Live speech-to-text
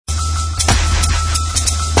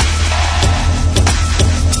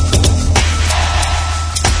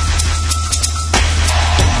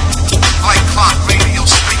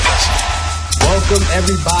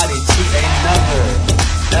everybody to another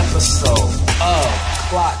episode of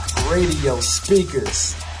Clock Radio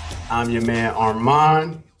Speakers. I'm your man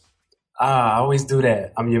Armand. I always do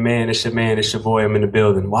that. I'm your man, it's your boy, I'm in the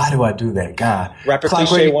building. Why do I do that? God. Rapper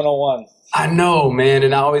Cliche 101. I know, man,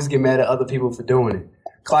 and I always get mad at other people for doing it.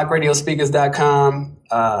 ClockRadioSpeakers.com.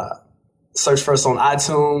 Search for us on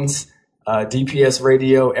iTunes. DPS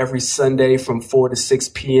Radio every Sunday from 4 to 6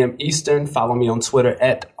 p.m. Eastern. Follow me on Twitter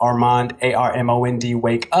at Armand, ARMOND,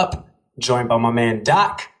 Wake Up. Joined by my man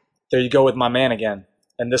Doc. There you go with my man again.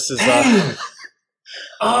 And this is...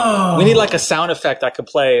 We need like a sound effect I could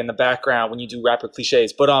play in the background when you do rapper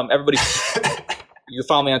cliches. But everybody, you can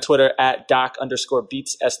follow me on Twitter at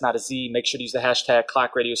Doc_Beats, S not a Z. Make sure to use the hashtag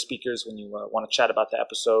Clock Radio Speakers when you want to chat about the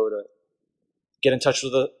episode or get in touch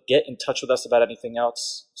with us about anything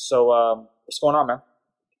else. So what's going on, man?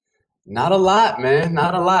 Not a lot, man.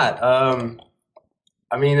 Not a lot.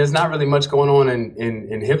 I mean, there's not really much going on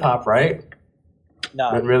in hip hop, right?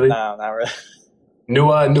 No, not really. No, not really.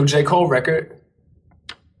 New J. Cole record.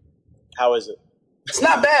 How is it? It's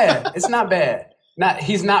not bad. It's not bad.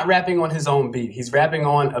 He's not rapping on his own beat. He's rapping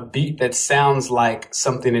on a beat that sounds like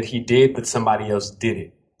something that he did, but somebody else did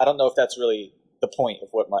it. I don't know if that's really the point of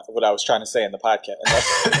what I was trying to say in the podcast.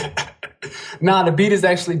 Nah, the beat is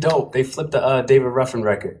actually dope. They flipped the David Ruffin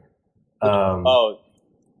record.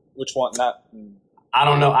 Which one? I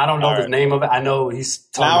don't know. I don't know the name of it. I know he's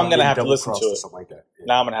talking now. I'm gonna have to listen to it. Something like that. Yeah.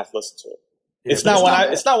 Now I'm gonna have to listen to it. Yeah,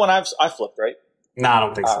 it's not one I flipped, right? Nah, I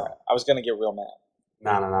don't think so. Right. I was gonna get real mad.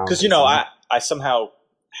 No. Because I somehow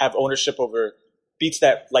have ownership over beats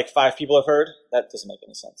that like 5 people have heard. That doesn't make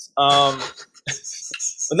any sense.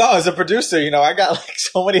 No, as a producer, I got like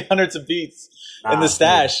so many hundreds of beats in the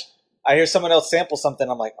stash. Yeah. I hear someone else sample something,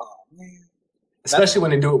 I'm like, oh man. Especially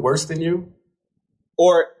when they do it worse than you.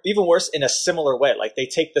 Or even worse, in a similar way. Like they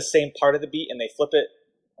take the same part of the beat and they flip it.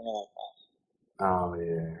 And you're like, oh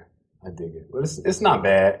yeah. I dig it. But it's not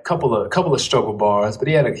bad. Couple of struggle bars, but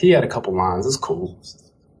he had a couple lines. It's cool.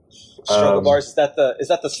 Struggle bars, is that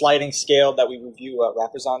the sliding scale that we review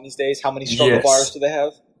rappers on these days? How many struggle bars do they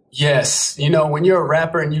have? Yes. When you're a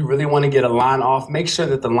rapper and you really want to get a line off, make sure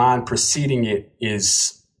that the line preceding it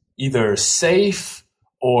is either safe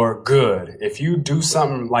or good. If you do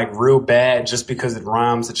something like real bad just because it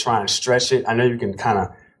rhymes to try and stretch it, I know you can kind of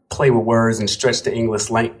play with words and stretch the English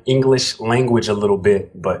language a little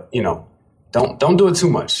bit, but don't do it too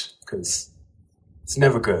much because it's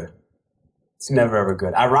never good. It's never ever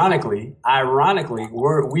good. Ironically,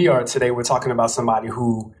 we're talking about somebody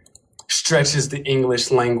who stretches the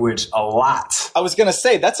English language a lot. I was gonna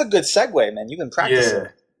say that's a good segue, man. You've been practicing.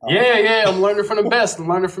 Yeah. I'm learning from the best. I'm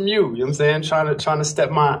learning from you. You know what I'm saying? Trying to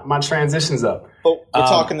step my transitions up. But we're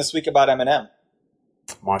talking this week about Eminem.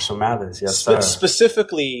 Marshall Mathers, yes, sir.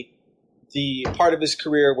 Specifically, the part of his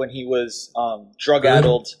career when he was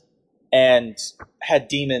drug-addled and had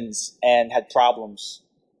demons and had problems.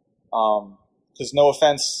 Because no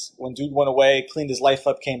offense, when dude went away, cleaned his life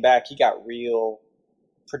up, came back, he got real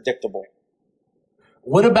predictable.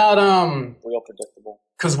 What about real predictable?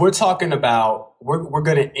 Because we're talking about we're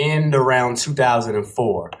going to end around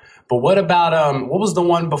 2004. But what about what was the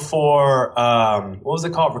one before? What was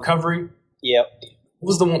it called? Recovery. Yep.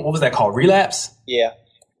 What was that called? Relapse? Yeah.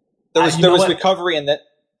 There was Recovery and then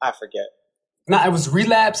I forget. No, it was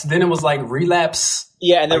Relapse. Then it was like Relapse.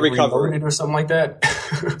 Yeah, and then Recovery or something like that.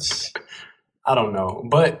 I don't know,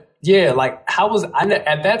 but yeah, like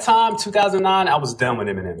at that time, 2009, I was done with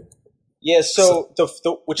Eminem. Yeah, so the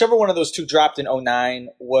whichever one of those two dropped in 2009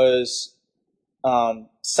 was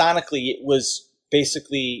sonically it was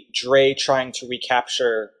basically Dre trying to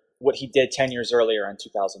recapture what he did 10 years earlier in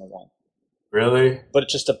 2001. Really? But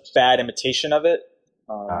it's just a bad imitation of it.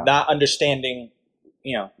 Not understanding,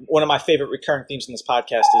 one of my favorite recurring themes in this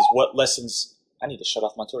podcast is what lessons... I need to shut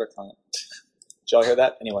off my Twitter client. Did y'all hear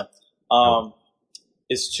that? Anyway.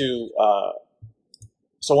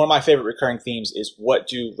 So one of my favorite recurring themes is what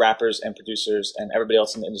do rappers and producers and everybody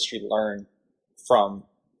else in the industry learn from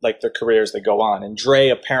like their careers that go on? And Dre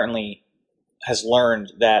apparently has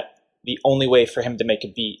learned that the only way for him to make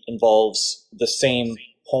a beat involves the same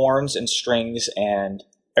horns and strings and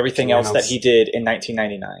everything else that he did in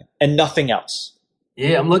 1999 and nothing else.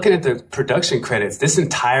 Yeah, I'm looking at the production credits. This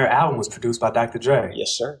entire album was produced by Dr. Dre.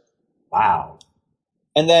 Yes, sir. Wow.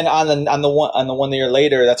 And then on the one year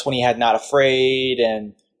later, that's when he had Not Afraid,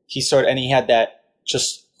 and he had that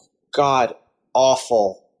just god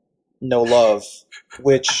awful No Love,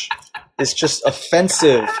 which is just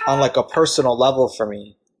offensive on like a personal level for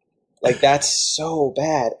me. Like that's so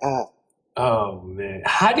bad. Oh man,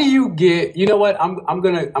 how do you get? You know what? I'm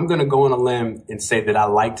gonna go on a limb and say that I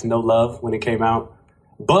liked No Love when it came out.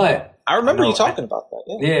 But I remember you talking about that.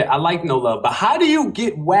 Yeah. yeah, I like No Love. But how do you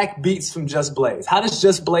get whack beats from Just Blaze? How does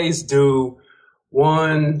Just Blaze do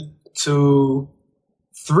 1, 2,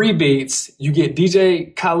 3 beats? You get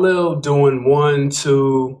DJ Khalil doing 1,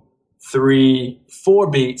 2, 3, 4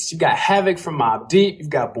 beats. You got Havoc from Mobb Deep. You've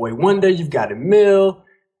got Boy Wonder. You've got Emil.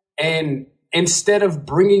 And instead of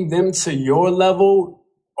bringing them to your level,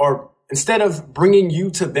 or instead of bringing you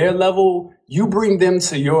to their level, you bring them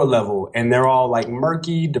to your level, and they're all like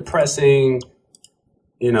murky, depressing,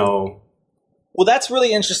 you know. Well, that's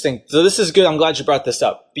really interesting. So this is good. I'm glad you brought this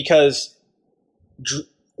up, because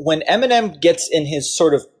when Eminem gets in his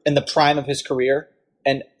sort of in the prime of his career,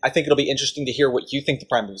 and I think it'll be interesting to hear what you think the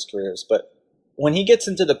prime of his career is, but when he gets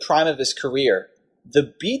into the prime of his career,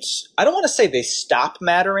 the beats, I don't want to say they stop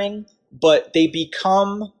mattering, but they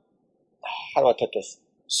become, how do I put this?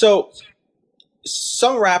 So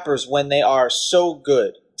some rappers, when they are so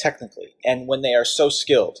good technically and when they are so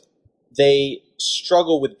skilled, they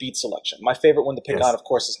struggle with beat selection. My favorite one to pick on, of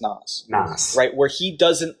course, is Nas. Nas. Right? Where he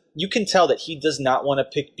doesn't, you can tell that he does not want to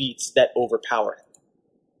pick beats that overpower him.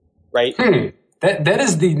 Right? That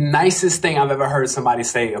is the nicest thing I've ever heard somebody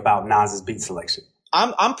say about Nas's beat selection.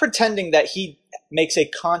 I'm pretending that he makes a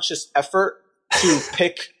conscious effort to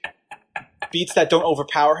pick beats that don't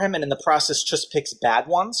overpower him, and in the process just picks bad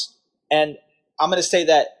ones. And I'm going to say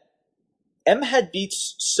that M had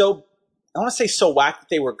beats so, I want to say so whack that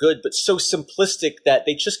they were good, but so simplistic that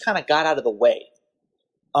they just kind of got out of the way.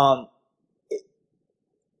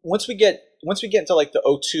 Once we get into like the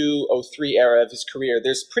 02, 03 era of his career,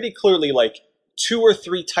 there's pretty clearly like 2 or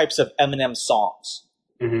 3 types of Eminem songs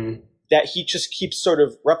that he just keeps sort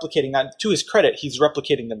of replicating. On, to his credit, he's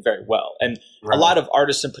replicating them very well. And a lot of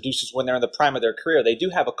artists and producers, when they're in the prime of their career, they do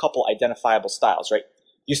have a couple identifiable styles, right?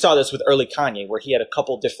 You saw this with early Kanye, where he had a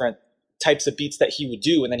couple different types of beats that he would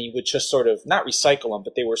do, and then he would just sort of not recycle them,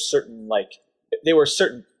 but they were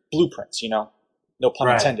certain blueprints, you know, no pun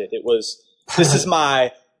intended. It was this is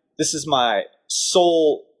my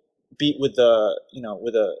soul beat with a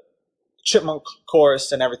chipmunk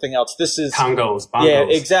chorus and everything else. This is bongos. Yeah,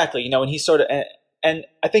 exactly. You know, and he sort of and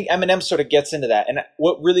I think Eminem sort of gets into that. And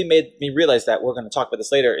what really made me realize that, we're going to talk about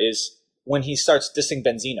this later, is when he starts dissing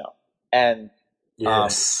Benzino. And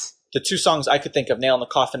the 2 songs I could think of, Nail in the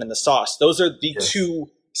Coffin and The Sauce, those are the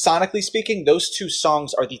 2, sonically speaking, those 2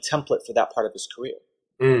 songs are the template for that part of his career.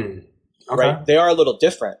 Okay. Right? They are a little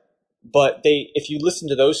different, but if you listen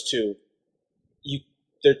to those 2,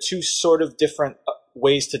 they're 2 sort of different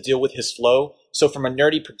ways to deal with his flow. So from a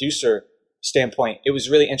nerdy producer standpoint, it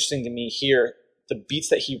was really interesting to me hear the beats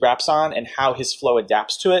that he raps on and how his flow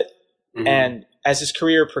adapts to it. And as his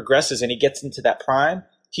career progresses and he gets into that prime,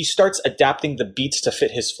 he starts adapting the beats to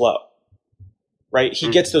fit his flow. Right? He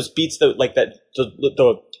gets those beats that like that,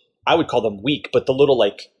 the I would call them weak, but the little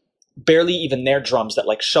like barely even their drums that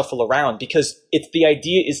like shuffle around, because the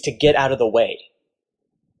idea is to get out of the way.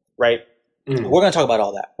 Right? We're going to talk about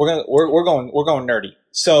all that. We're going nerdy.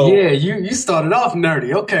 So yeah, you started off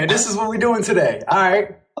nerdy. Okay, this is what we're doing today. All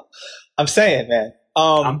right. I'm saying, man.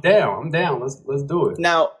 I'm down. Let's do it.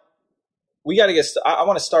 Now, we got to get. I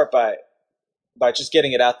want to start by just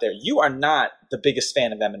getting it out there. You are not the biggest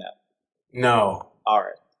fan of Eminem. No. All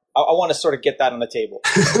right. I want to sort of get that on the table.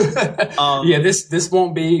 Yeah, this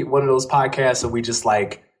won't be one of those podcasts where we just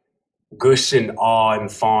like gush and awe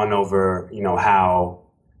and fawn over, you know, how,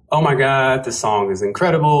 oh my God, this song is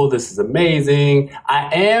incredible. This is amazing.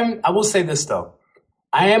 I will say this though.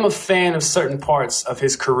 I am a fan of certain parts of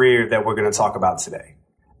his career that we're going to talk about today.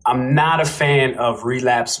 I'm not a fan of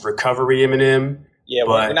relapse recovery Eminem. Yeah,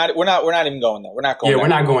 we're not even going there. We're not going there. We're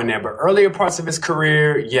not going there. But earlier parts of his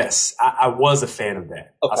career, yes, I was a fan of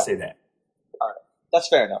that. Okay. I'll say that. All right. That's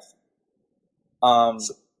fair enough.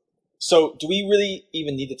 So do we really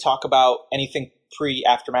even need to talk about anything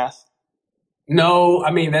pre-Aftermath? No,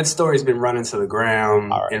 I mean, that story's been running to the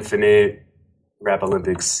ground. All right. Infinite, Rap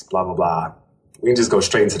Olympics, blah, blah, blah. We can just go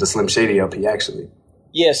straight into the Slim Shady LP, actually.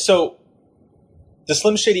 Yeah, so the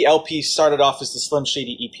Slim Shady LP started off as the Slim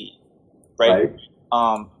Shady EP, right?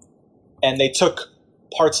 And they took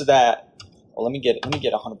parts of that. Well, let me get 100%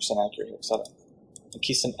 accurate here, because in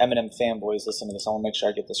case some Eminem fanboys listen to this, I want to make sure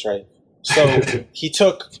I get this right. So he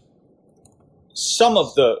took some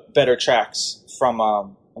of the better tracks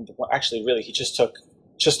from. Actually, really, he just took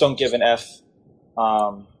 "Just Don't Give an F." Is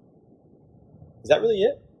that really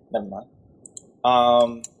it? Never mind.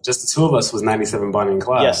 Just the 2 of us was 97 Bonnie and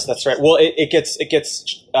Clyde. Yes, that's right. Well, it gets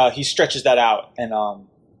he stretches that out, and I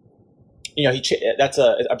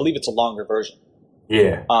believe it's a longer version.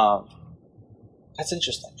 Yeah. That's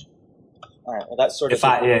interesting. All right. Well, that's sort of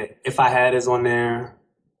if I had is on there.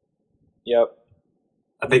 Yep.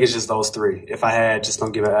 I think it's just those three. If I had Just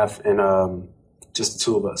Don't Give a F and just the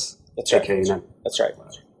two of us. That's right. That's right.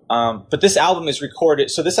 But this album is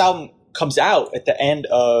recorded. So this album comes out at the end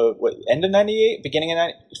of '98, beginning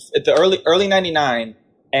of at the early '99,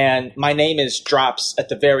 and My Name Is drops at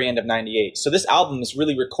the very end of '98. So this album is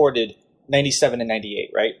really recorded '97 and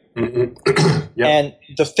 '98, right? Mm-hmm. Yep. And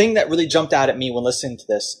the thing that really jumped out at me when listening to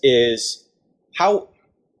this is how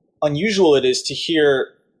unusual it is to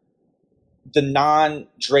hear the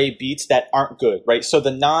non-Dre beats that aren't good, right? So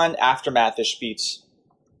the non-Aftermath-ish beats,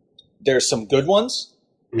 there's some good ones,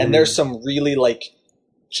 and there's some really like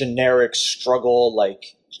generic struggle,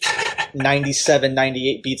 like 97,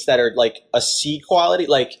 98 beats that are like a C quality.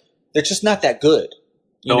 Like they're just not that good.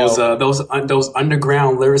 Those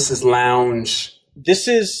underground lyricist lounge. This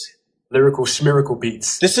is lyrical schmirical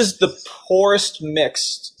beats. This is the poorest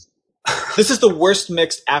mixed. This is the worst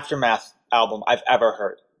mixed Aftermath album I've ever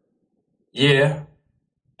heard. Yeah,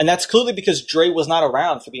 and that's clearly because Dre was not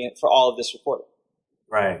around for all of this recording.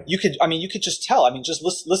 Right. You could just tell. I mean, just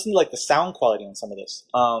listen to like the sound quality on some of this.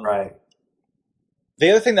 Right.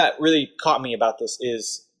 The other thing that really caught me about this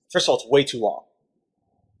is, first of all, it's way too long.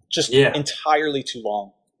 Just entirely too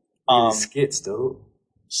long. Skits, dude.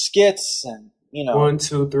 Skits and 1,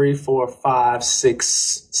 2, 3, 4, 5,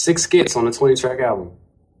 6 skits on a 20-track album,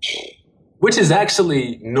 which is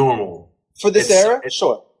actually normal for this era.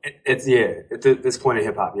 Sure. It's at this point in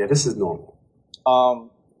hip hop. Yeah, this is normal.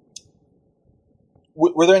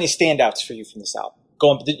 Were there any standouts for you from this album?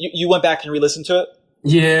 You went back and re-listened to it?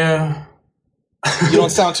 Yeah. You don't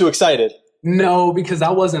sound too excited. No, because I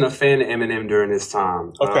wasn't a fan of Eminem during this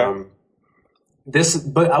time. Okay.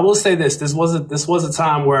 But I will say this: this was a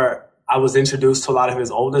time where I was introduced to a lot of his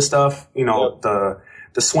older stuff. The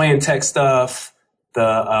Sway and Tech stuff,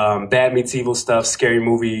 the Bad Meets Evil stuff, Scary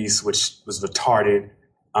Movies, which was retarded.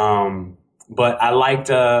 But I liked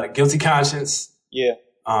Guilty Conscience. Yeah.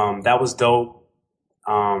 That was dope.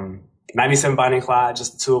 97 Bonnie and Clyde,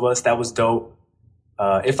 just the two of us. That was dope.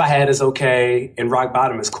 If I Had Is okay, and Rock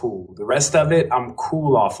Bottom is cool. The rest of it, I'm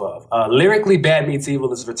cool off of. Lyrically, Bad Meets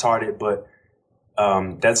Evil is retarded, but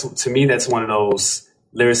to me, that's one of those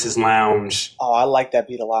lyricist lounge. Oh, I like that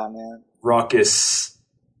beat a lot, man. Raucous,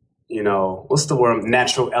 what's the word?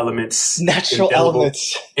 Natural elements.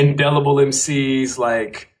 Indelible MCs,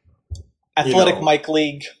 like Athletic Mike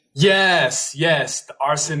League. Yes, the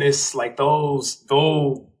Arsonists, like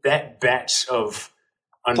that batch of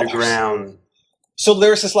underground. So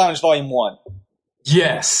Lyricist Lounge Volume 1.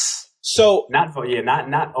 Yes. So not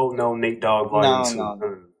Oh No, Nate Dogg Volume 2.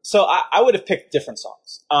 No. So I would have picked different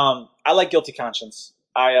songs. I like Guilty Conscience.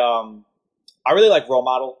 I really like Role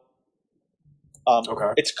Model.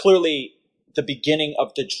 Okay. It's clearly the beginning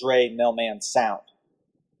of the Dre Mailman sound.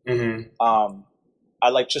 Mm-hmm. I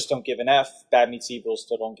like Just Don't Give an F, Bad Meets Evil,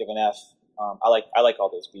 Still Don't Give an F. I like all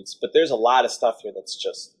those beats, but there's a lot of stuff here that's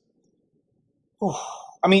just.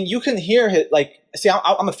 I mean, you can hear it. Like, see,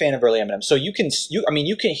 I'm a fan of early Eminem, so you can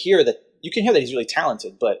hear that he's really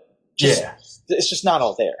talented, but it's just not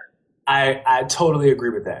all there. I totally agree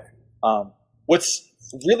with that. What's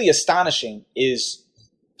really astonishing is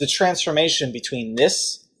the transformation between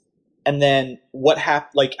this and then what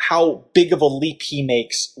happened, like how big of a leap he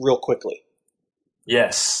makes real quickly.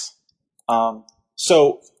 Yes.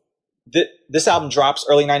 So this album drops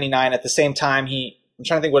early '99. At the same time, I'm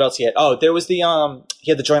trying to think what else he had. Oh, there was he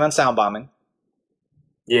had the joint on Sound Bombing.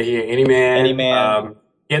 Yeah, he had Any Man.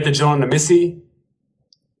 He had the joint on the Missy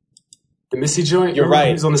joint. You're right.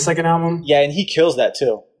 He was on the second album. Yeah, and he kills that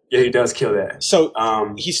too. Yeah, he does kill that. So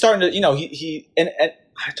he's starting to, and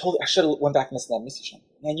I should have went back and listened to that Missy joint.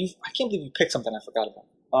 Man, I can't believe you picked something I forgot about.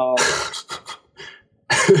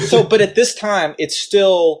 But at this time, it's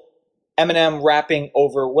still Eminem rapping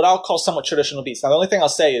over what I'll call somewhat traditional beats. Now, the only thing I'll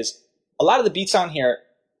say is a lot of the beats on here,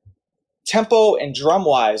 tempo and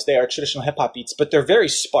drum-wise, they are traditional hip-hop beats, but they're very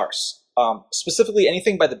sparse. Specifically,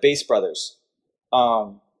 anything by the Bass Brothers.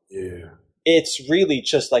 It's really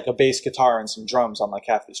just like a bass guitar and some drums on like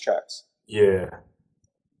half these tracks. Yeah.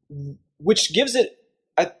 Which gives it,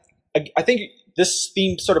 I think this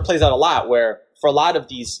theme sort of plays out a lot where for a lot of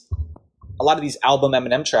these album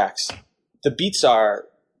Eminem tracks, the beats are,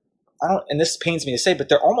 and this pains me to say, but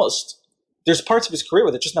there's parts of his career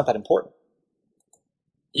where they're just not that important.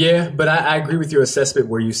 Yeah, but I agree with your assessment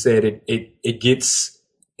where you said it's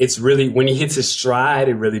really, when he hits his stride,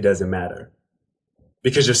 it really doesn't matter.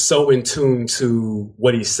 Because you're so in tune to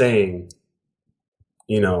what he's saying,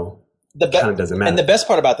 kind of doesn't matter. And the best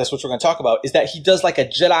part about this, which we're going to talk about, is that he does like a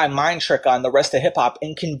Jedi mind trick on the rest of hip hop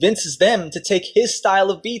and convinces them to take his style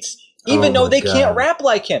of beats even Oh though my they can't God. rap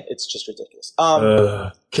like him. It's just ridiculous.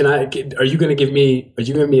 Are you going to give me? Are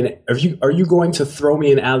you going to throw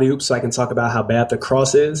me an alley oop so I can talk about how bad the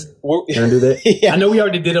cross is? Can I do that? Yeah. I know we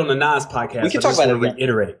already did it on the Nas podcast. We can but talk I just about it want to again.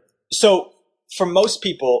 reiterate. So for most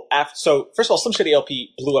people, first of all, Slim Shady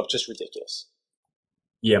LP blew up just ridiculous.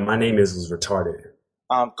 Yeah, My Name Is was retarded.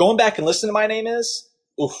 Going back and listening to My Name Is,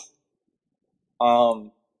 oof. It's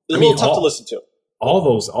a little tough to listen to.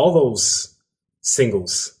 All those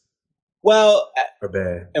singles Well, are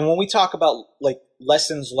bad. and when we talk about like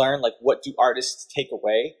lessons learned, like what do artists take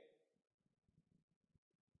away?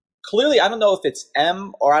 Clearly, I don't know if it's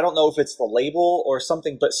M or I don't know if it's the label or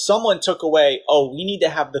something, but someone took away, we need to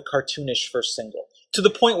have the cartoonish first single. To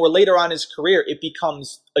the point where later on in his career, it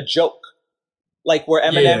becomes a joke. Like where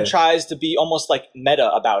Eminem tries to be almost like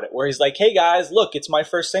meta about it, where he's like, hey guys, look, it's my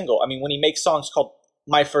first single. I mean, when he makes songs called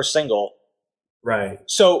My First Single. Right.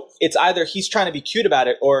 So it's either he's trying to be cute about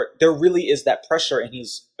it or there really is that pressure and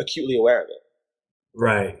he's acutely aware of it.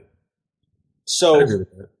 Right. So I agree with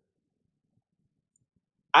that.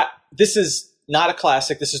 This is not a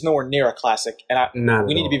classic. This is nowhere near a classic. And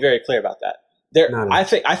we need to be very clear about that. I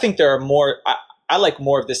think there are more, I like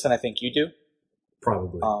more of this than I think you do.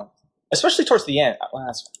 Probably. Especially towards the end.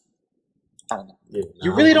 Well, I don't know. Yeah,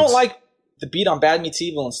 you really don't like the beat on Bad Meets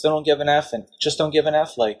Evil and Still Don't Give an F and Just Don't Give an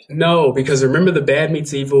F? Like, no, because remember the Bad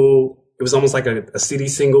Meets Evil, it was almost like a CD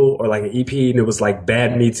single or like an EP, and it was like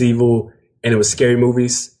Bad Meets Evil and it was Scary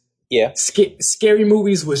Movies. Yeah. Scary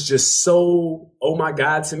Movies was just so, oh my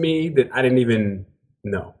God, to me that I didn't even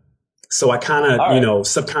know. So I kind of,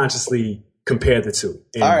 subconsciously compared the two.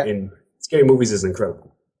 And Scary Movies is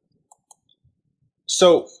incredible.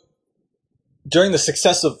 So during the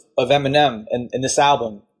success of Eminem and this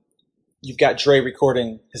album, you've got Dre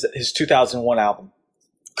recording his 2001 album.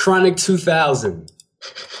 Chronic 2000.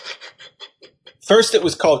 First it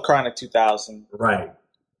was called Chronic 2000. Right.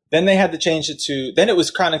 Then they had to change it then it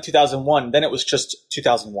was Chronic 2001. Then it was just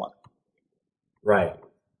 2001. Right.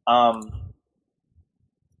 We're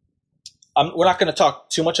not going to talk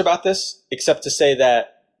too much about this, except to say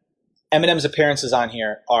that Eminem's appearances on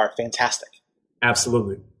here are fantastic.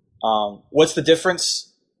 Absolutely. What's the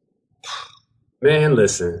difference? Man,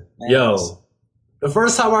 listen. The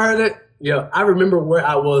first time I heard it, I remember where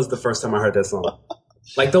I was the first time I heard that song.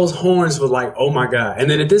 Like those horns were like, oh my God.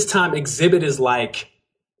 And then at this time, Exhibit is like,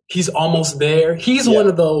 he's almost there. He's one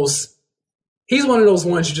of those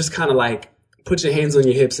ones you just kind of like put your hands on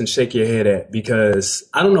your hips and shake your head at, because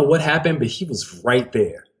I don't know what happened, but he was right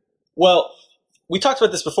there. Well, we talked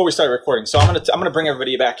about this before we started recording, so I'm gonna bring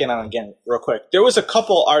everybody back in on it again real quick. There was a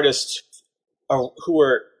couple artists who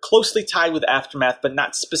were closely tied with Aftermath, but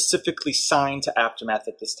not specifically signed to Aftermath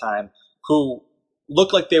at this time, who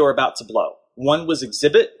looked like they were about to blow. One was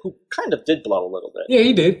Exhibit, who kind of did blow a little bit. Yeah,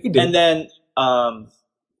 he did. And then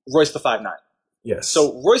Royce the 5'9". Yes.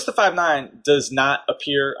 So Royce the 5'9" does not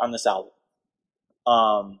appear on this album.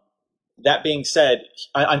 That being said,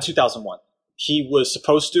 on 2001, he was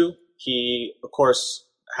supposed to. He, of course,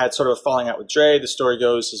 had sort of a falling out with Dre. The story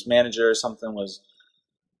goes his manager or something was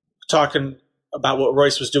talking about what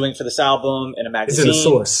Royce was doing for this album in a magazine. It's in the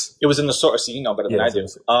source. It was in the source. You know better than I do.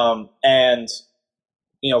 And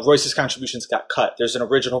Royce's contributions got cut. There's an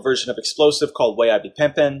original version of Explosive called Way I Be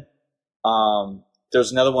Pimpin'.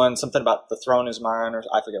 There's another one, something about The Throne Is Mine, or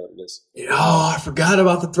I forget what it is. Oh, I forgot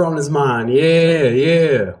about The Throne Is Mine.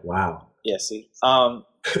 Yeah. Wow. Yeah, see.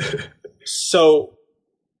 So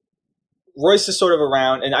Royce is sort of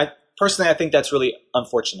around, and I think that's really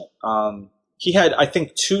unfortunate. He had, I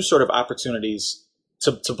think, two sort of opportunities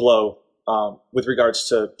to blow with regards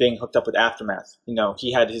to being hooked up with Aftermath.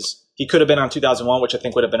 He could have been on 2001, which I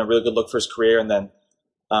think would have been a really good look for his career. And then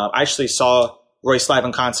I actually saw Royce live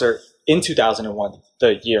in concert in 2001,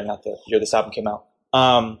 the year this album came out.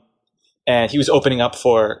 And he was opening up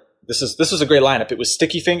for, this was a great lineup. It was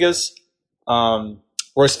Sticky Fingers,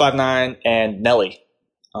 Royce 5'9", and Nelly.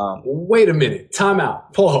 Wait a minute. Time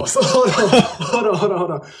out. Pause.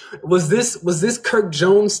 Hold on. Was this Kirk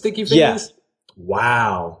Jones Sticky Fingers? Yeah.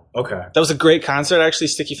 Wow. Okay. That was a great concert. Actually,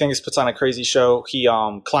 Sticky Fingers puts on a crazy show. He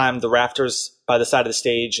climbed the rafters by the side of the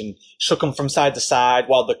stage and shook them from side to side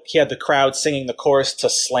while he had the crowd singing the chorus to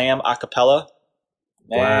Slam a cappella.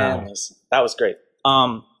 Man, wow. That was great.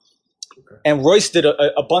 And Royce did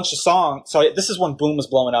a bunch of songs. So this is when Boom was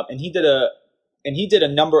blowing up, and he did a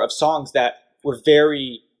number of songs that were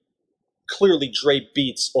very clearly Dre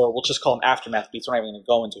beats, or we'll just call them Aftermath beats. We're not even going to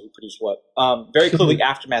go into who produced what. Very clearly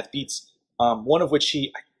Aftermath beats. One of which I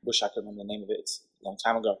wish I could remember the name of it. It's a long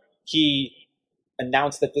time ago. He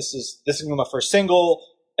announced that this is going to be my first single.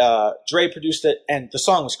 Dre produced it, and the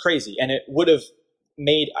song was crazy. And it would have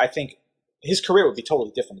made, I think, his career would be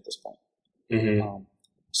totally different at this point. Mm-hmm.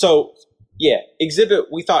 So, yeah, Exhibit,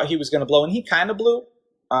 we thought he was going to blow, and he kind of blew.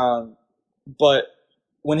 But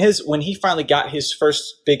when he finally got his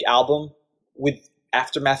first big album with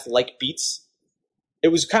Aftermath-like beats, it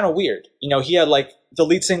was kind of weird. You know, he had like the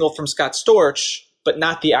lead single from Scott Storch, but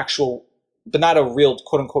not a real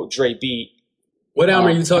quote unquote Dre beat. What album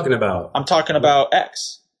are you talking about? I'm talking about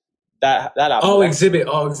X. That album. Oh, Exhibit.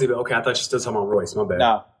 Okay, I thought you were still talking about Royce. My bad.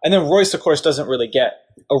 No. And then Royce, of course, doesn't really get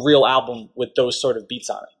a real album with those sort of beats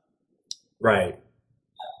on it. Right.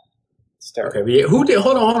 It's terrible. Okay, but yeah, who did?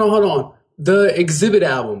 Hold on. The Exhibit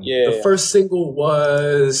album. Yeah. The first single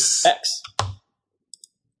was X.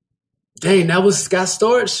 Dang, that was Scott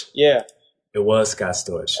Storch? Yeah. It was Scott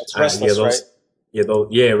Storch. That's Restless, right?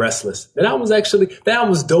 Yeah, Restless. That album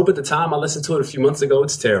was dope at the time. I listened to it a few months ago.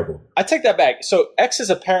 It's terrible. I take that back. So X is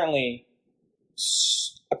apparently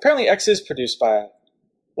X is produced by,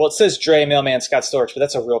 well, it says Dre, Mailman, Scott Storch, but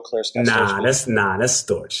that's a real clear Scott Storch. That's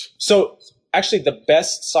Storch. So actually, the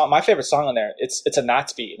best song, my favorite song on there, it's a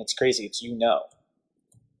Knots beat, and it's crazy. It's You Know.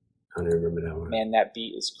 I don't remember that one. Man, that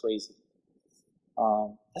beat is crazy.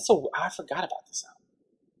 I forgot about this album.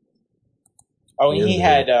 Oh, and he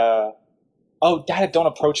had Dad, Don't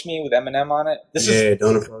Approach Me with Eminem on it.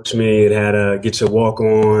 Don't Approach Me. It had Get Your Walk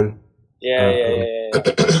On. Yeah.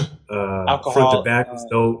 Alcohol. Front to Back was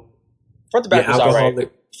dope. Front to Back was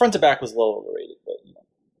alright. Front to Back was a little overrated, but you know.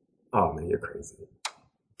 Oh man, you're crazy.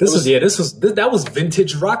 That was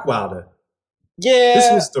vintage Rockwilder. Yeah.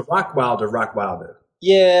 This was the Rockwilder.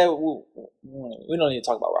 Yeah, we don't need to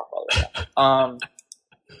talk about Rockwilder right now.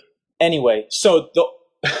 Anyway, so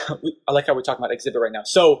I like how we're talking about Exhibit right now.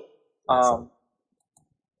 So,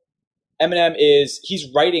 Eminem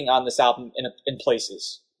he's writing on this album in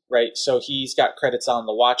places, right? So he's got credits on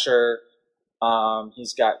The Watcher.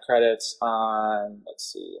 He's got credits on,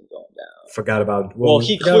 let's see, I'm going down. Forgot about.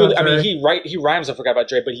 He rhymes on Forgot About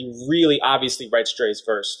Dre, but he really obviously writes Dre's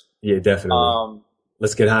verse. Yeah, definitely.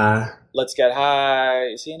 Let's Get High. Let's Get High.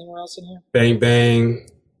 Is he anywhere else in here? Bang Bang.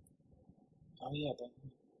 Oh yeah,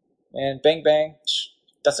 man, Bang Bang.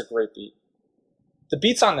 That's a great beat. The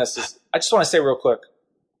beats on this I just want to say real quick,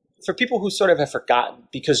 for people who sort of have forgotten,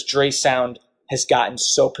 because Dre's sound has gotten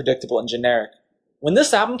so predictable and generic, when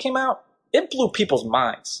this album came out, it blew people's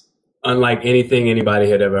minds. Unlike anything anybody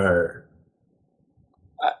had ever heard.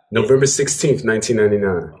 November 16th,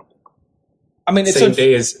 1999. I mean, it's same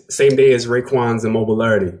day as Raekwon's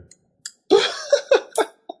Immobility.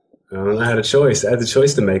 I had a choice. I had the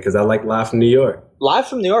choice to make because I like Live from New York. Live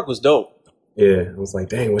from New York was dope. Yeah, I was like,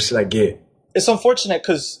 dang, what should I get? It's unfortunate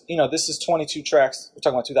because, this is 22 tracks. We're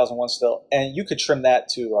talking about 2001 still. And you could trim that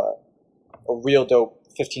to a real dope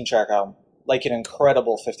 15-track album. Like an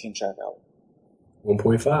incredible 15-track album.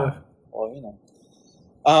 1.5. Well,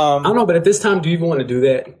 I don't know, but at this time, do you even want to do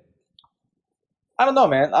that? I don't know,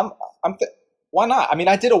 man. Why not? I mean,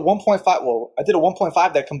 I did a 1.5. Well, I did a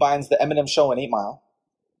 1.5 that combines the Eminem Show and 8 Mile.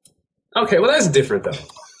 Okay, well, that's different, though.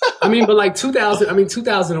 I mean, but like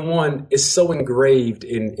 2001 is so engraved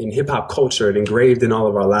in hip hop culture and engraved in all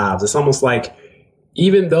of our lives. It's almost like,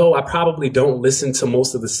 even though I probably don't listen to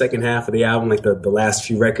most of the second half of the album, like the last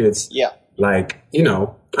few records. Yeah. Like,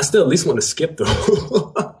 I still at least want to skip them.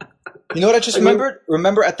 You know what I just remembered?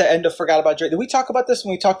 Remember at the end of Forgot About Dre? Did we talk about this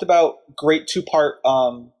when we talked about great 2-part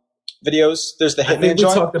videos? There's the Hitman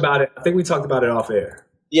joint. I think we talked about it off air.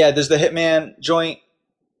 Yeah, there's the Hitman joint.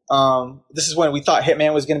 This is when we thought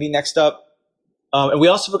Hitman was going to be next up. And we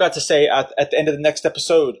also forgot to say at the end of the next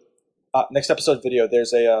episode video,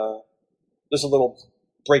 there's a little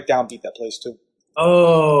breakdown beat that plays too.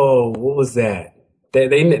 Oh, what was that?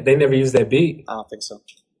 They never used that beat. I don't think so.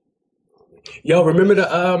 Yo, remember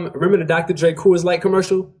the Dr. Dre Coors Light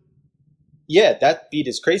commercial? Yeah, that beat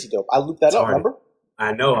is crazy dope. I looped that up. Remember?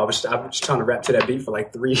 I know. I was trying to rap to that beat for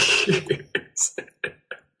like 3 years.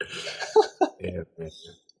 Yeah, man.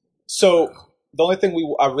 So the only thing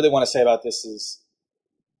I really want to say about this is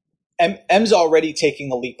M's already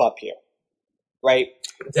taking a leap up here, right?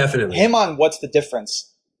 Definitely. Him on What's the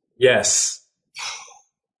Difference? Yes.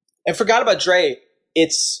 And Forgot About Dre,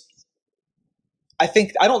 I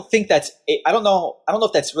don't know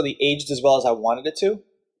if that's really aged as well as I wanted it to.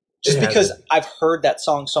 Just because I've heard that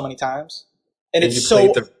song so many times. And it's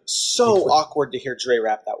so awkward to hear Dre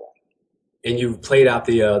rap that way. And you played out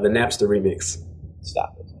the Napster remix.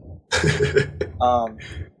 Stop it.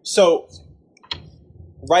 So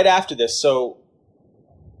right after this, following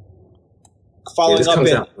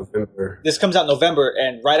up this comes out in November,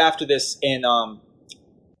 and right after this in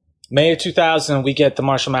May of 2000, we get the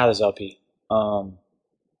Marshall Mathers LP.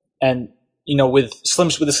 And with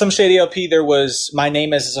the Slim Shady LP, there was My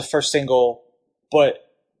Name Is as a first single,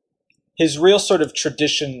 but his real sort of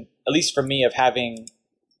tradition, at least for me, of having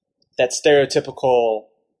that stereotypical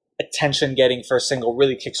attention-getting first single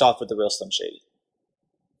really kicks off with The Real Slim Shady.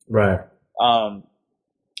 Right. And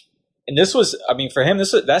this was, I mean, for him,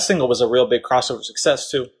 that single was a real big crossover success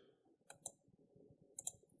too.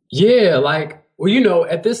 Yeah, like, well, you know,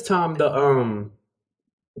 at this time,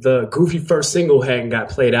 the Goofy first single hadn't got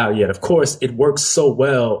played out yet. Of course, it works so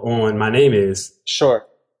well on My Name Is. Sure.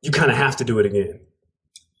 You kind of have to do it again.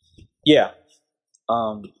 Yeah.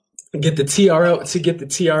 Get the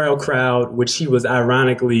TRL crowd, which he was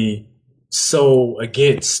ironically so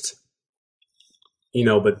against, you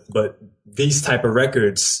know, but these type of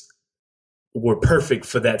records were perfect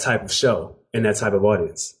for that type of show and that type of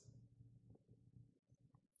audience.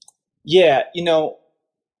 Yeah, you know,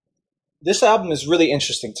 this album is really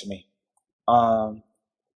interesting to me.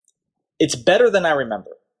 It's better than I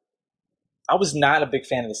remember. I was not a big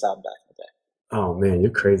fan of this album back in the day. Oh man, you're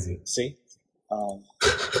crazy. See?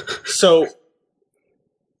 So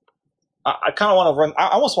I kind of want to run. I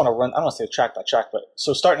almost want to run. I don't want to say track by track, but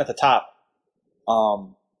so starting at the top,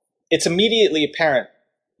 it's immediately apparent,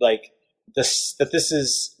 like that this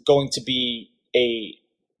is going to be a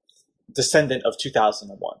descendant of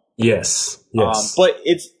 2001. Yes. But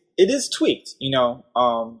it is tweaked. You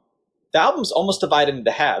know, the album's almost divided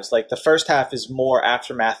into halves. Like the first half is more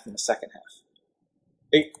Aftermath than the second half.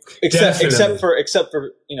 Except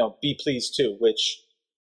for you know, Be Pleased Too, which,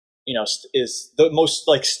 you know, is the most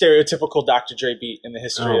like stereotypical Dr. Dre beat in the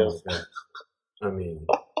history of. I mean,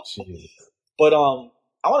 geez. But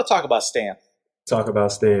I want to talk about Stan. Talk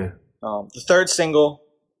about Stan. The third single.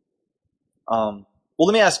 Well,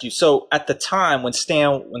 let me ask you. So at the time when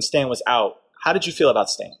Stan was out, how did you feel about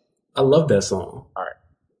Stan? I love that song. All right,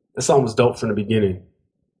 that song was dope from the beginning.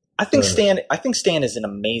 I think Stan is an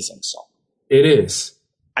amazing song. It is.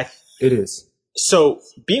 It is. So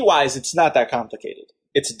beat-wise, it's not that complicated.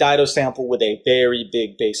 It's a Dido sample with a very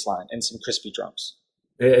big bass line and some crispy drums.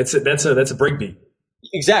 That's a breakbeat.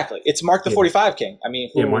 Exactly. It's Mark the 45 King. I mean,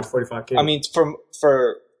 Mark the 45 King. I mean,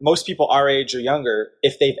 for most people our age or younger,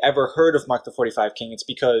 if they've ever heard of Mark the 45 King, it's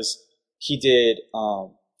because he did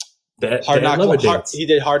Hard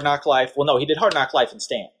Knock Life. Well, no, he did Hard Knock Life and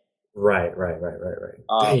Stan. Right.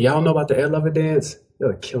 Dang, y'all know about the Ed Lover dance?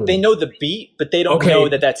 They're killing They me. know the beat, but they don't know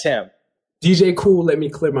that that's him. DJ Cool, let me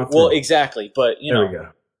clear my throat. Well, exactly, but you know, there we go.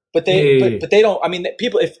 But they don't. I mean,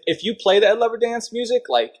 people. If you play the Ed Lover dance music,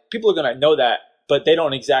 like people are gonna know that, but they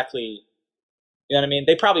don't exactly. You know what I mean?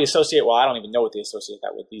 They probably associate. Well, I don't even know what they associate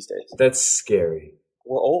that with these days. That's scary.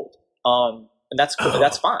 We're old, and that's cool.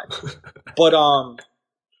 That's fine. But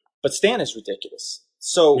Stan is ridiculous.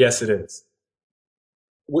 So yes, it is.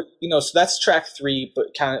 You know, so that's track 3, but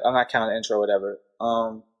I'm not counting the intro, or whatever.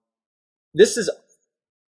 This is.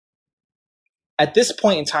 At this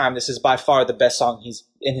point in time, this is by far the best song he's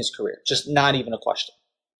in his career. Just not even a question.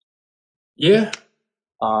 Yeah.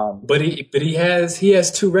 But he has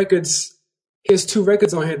 2 records. He has 2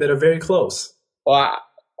 records on here that are very close. Well,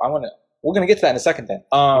 we're gonna get to that in a second. Then.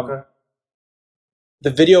 Okay. The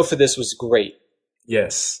video for this was great.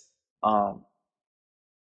 Yes. I'm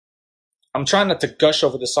trying not to gush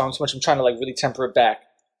over the song too much. I'm trying to like really temper it back.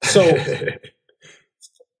 So.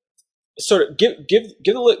 Sort of give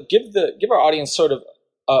our audience sort of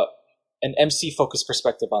an MC focused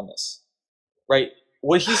perspective on this, right?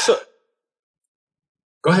 What he's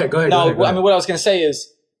Go ahead. No, I mean what I was going to say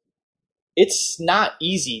is, it's not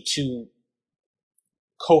easy to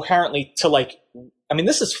coherently I mean,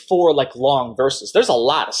 this is 4 like long verses. There's a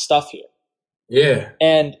lot of stuff here. Yeah.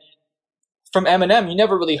 And from Eminem, you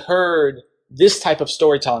never really heard this type of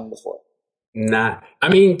storytelling before. I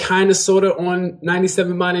mean, kind of, sort of on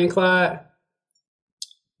 97 Bonnie and Clyde.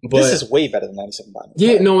 But this is way better than 97 Bonnie and Clyde.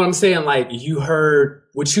 Yeah, no, what I'm saying, like, you heard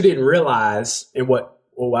what you didn't realize, and what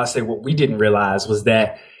we didn't realize was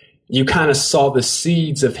that you kind of saw the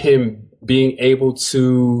seeds of him being able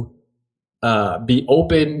to be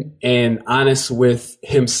open and honest with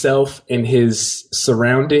himself and his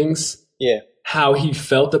surroundings. Yeah. How he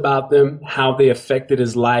felt about them, how they affected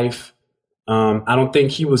his life. I don't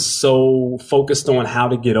think he was so focused on how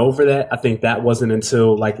to get over that. I think that wasn't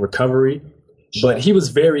until like recovery, but he was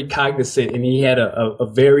very cognizant, and he had a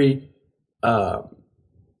very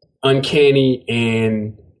uncanny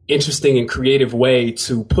and interesting and creative way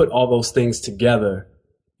to put all those things together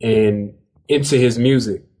and into his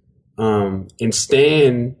music. And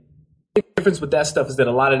Stan, the difference with that stuff is that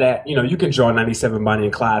a lot of that, you know, you can draw 97 Bonnie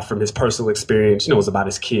and Clyde from his personal experience. You know, it was about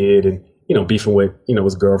his kid and, you know, beefing with, you know,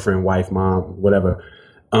 his girlfriend, wife, mom, whatever.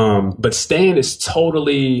 But Stan is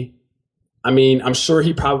totally I mean, I'm sure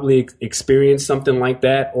he probably experienced something like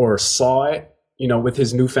that or saw it, with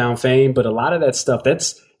his newfound fame. But a lot of that stuff,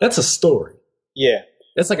 that's a story. Yeah.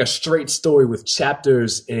 That's like a straight story with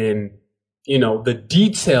chapters and, the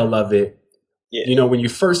detail of it. Yeah. When you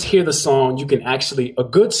first hear the song, you can actually, a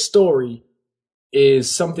good story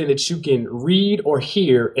is something that you can read or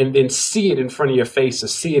hear and then see it in front of your face or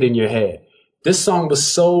see it in your head. This song was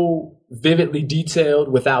so vividly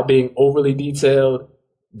detailed without being overly detailed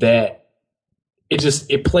that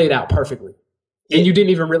it played out perfectly. And you didn't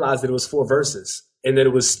even realize that it was 4 verses and that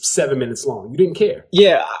it was 7 minutes long. You didn't care.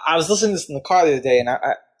 Yeah, I was listening to this in the car the other day, and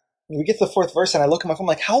we get to the 4th verse, and I look at my phone, I'm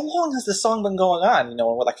like, how long has this song been going on? And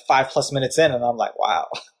we're like 5+ minutes in, and I'm like, wow.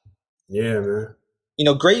 Yeah, man.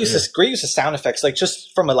 Great use of sound effects. Like,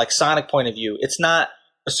 just from a sonic point of view, it's not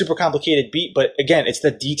a super complicated beat, but again, it's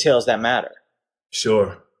the details that matter.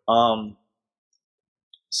 Sure.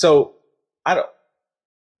 So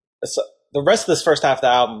the rest of this first half of the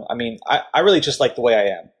album, I mean, I really just like The Way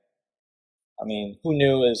I Am. I mean, Who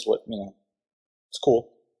Knew is what, it's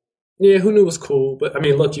cool. Yeah, Who Knew was cool. But I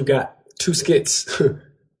mean, look, you got 2 skits.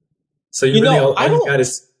 So all you got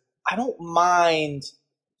is. I don't mind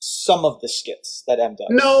some of the skits that M does.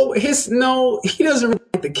 No, he doesn't really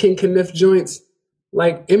like the King Kniff joints.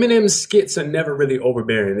 Like, Eminem's skits are never really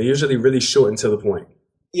overbearing. They're usually really short and to the point.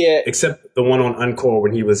 Yeah. Except the one on Encore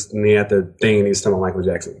when he had the thing and he was talking about Michael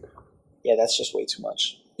Jackson. Yeah, that's just way too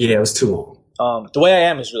much. Yeah, it was too long. The Way I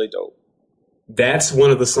Am is really dope. That's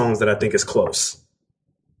one of the songs that I think is close.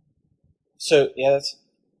 So, yeah,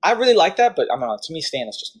 I really like that, but I don't know. To me, Stan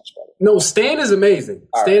is just much better. No, Stan is amazing.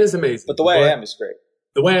 Is amazing. But The Way I Am is great.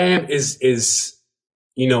 The Way I Am is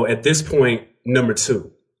at this point, number 2.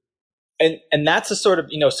 And that's a sort of,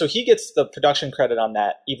 so he gets the production credit on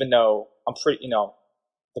that, even though I'm pretty,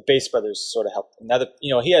 the Bass Brothers sort of helped. Another,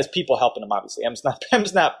 he has people helping him, obviously. M's not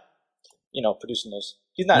producing those.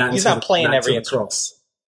 He's not playing every instrument.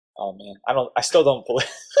 Oh man, I still don't believe.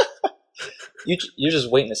 You're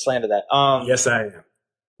just waiting to slander that. Yes, I am.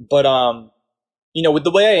 But with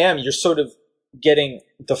The Way I Am, you're sort of getting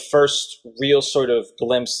the first real sort of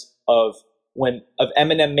glimpse of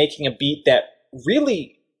Eminem making a beat that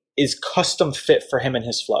really is custom fit for him and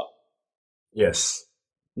his flow. Yes.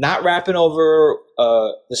 Not rapping over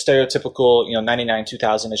the stereotypical, 99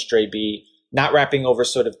 2000-ish Dre beat. Not rapping over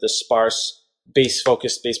sort of the sparse,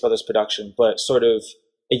 bass-focused Bass Brothers production, but sort of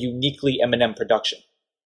a uniquely Eminem production.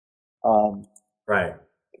 Right.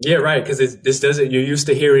 Yeah, right. Because this doesn't. You're used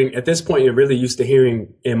to hearing at this point. You're really used to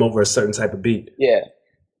hearing him over a certain type of beat. Yeah.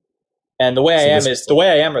 And The Way I Am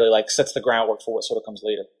really sets the groundwork for what sort of comes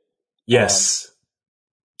later. Yes.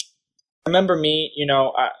 Remember Me,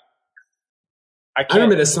 I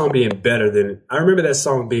remember that song being better than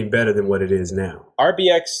what it is now.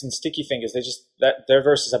 RBX and Sticky Fingers, their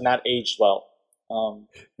verses have not aged well.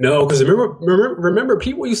 No, because remember,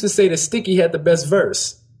 people used to say that Sticky had the best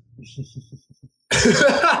verse.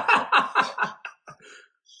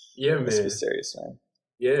 Yeah, man. Let's be serious, man.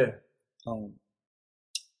 Yeah.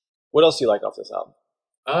 What else do you like off this album?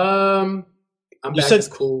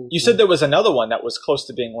 You said there was another one that was close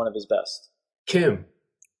to being one of his best. Kim.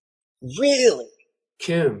 Really?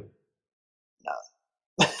 Kim. No.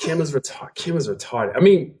 Kim is retarded. I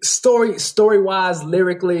mean, story wise,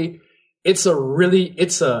 lyrically, it's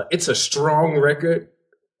a strong record.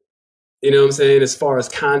 You know what I'm saying? As far as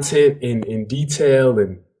content and detail,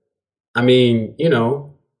 and I mean,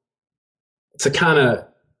 to kind of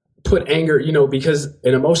put anger, because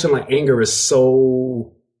an emotion like anger is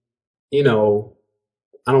so, I don't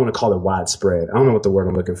want to call it widespread. I don't know what the word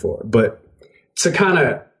I'm looking for, but to kind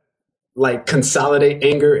of consolidate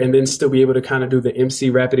anger and then still be able to kind of do the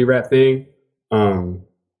MC rapidy rap thing. That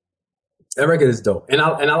record is dope. And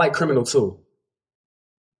I like Criminal too.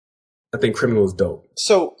 I think Criminal is dope.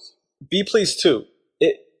 So Be Pleased too.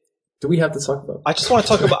 Do we have to talk about it? I just want to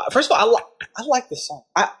talk about, first of all, I like this song.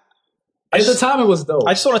 At the time it was dope.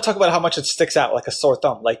 I just want to talk about how much it sticks out like a sore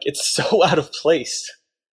thumb. It's so out of place.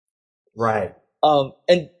 Right.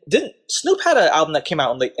 And didn't Snoop had an album that came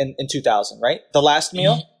out in 2000, right? The Last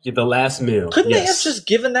Meal? Yeah, The Last Meal. Couldn't they have just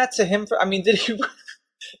given that to him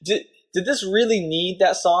did this really need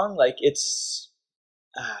that song?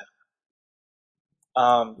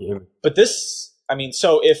 But this,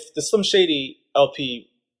 so if the Slim Shady LP,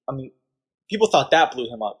 people thought that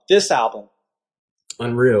blew him up. This album.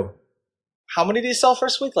 Unreal. How many did he sell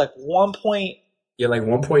first week?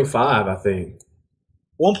 1.5, I think.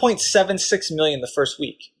 1.76 million the first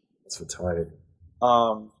week. That's retarded.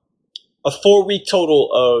 A 4-week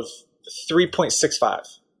total of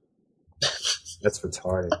 3.65. That's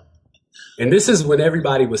retarded. And this is when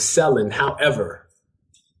everybody was selling. However,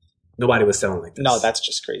 Nobody was selling like this. No, that's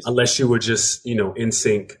just crazy. Unless you were just,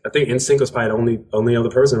 NSYNC. I think NSYNC was probably the only other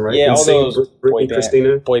person, right? Yeah, all NSYNC, those Britney,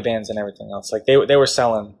 Christina. boy bands and everything else. Like they were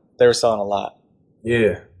selling a lot.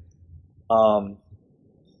 Yeah.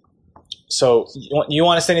 So you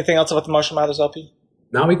want to say anything else about the Marshall Mathers LP?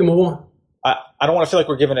 Now we can move on. I don't want to feel like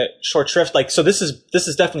we're giving it short shrift. Like, so this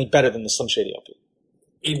is definitely better than the Slim Shady LP.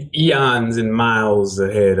 Eons and miles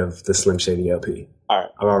ahead of the Slim Shady LP. All right.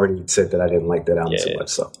 I've already said that I didn't like that album so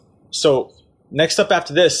much. So next up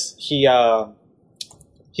after this, he's got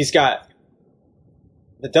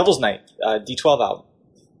the Devil's Night D12 album.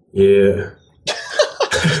 Yeah.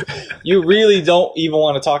 You really don't even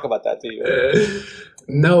want to talk about that, do you?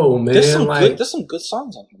 No, man. There's some good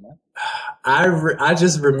songs on here, man. I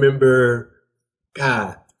just remember,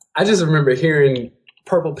 God, hearing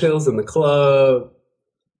Purple Pills in the club.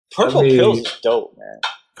 Purple Pills is dope, man.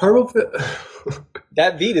 Purple Pills.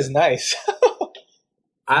 That beat is nice.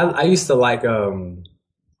 I used to like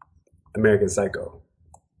American Psycho.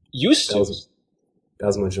 Used to? That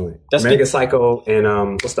was my joint. American Psycho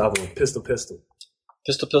and what's the other one? Pistol.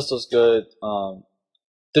 Pistol's good.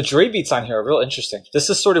 The Dre beats on here are real interesting. This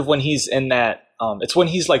is sort of when he's in that. It's when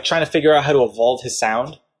he's like trying to figure out how to evolve his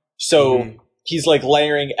sound. So he's like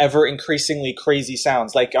layering ever increasingly crazy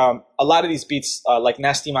sounds. Like a lot of these beats, like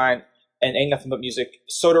Nasty Mind and Ain't Nothing But Music,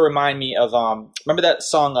 sort of remind me of remember that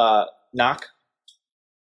song Knock?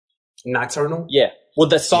 Nocturnal? Yeah. Well,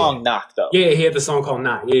 the song Knock though. Yeah, he had the song called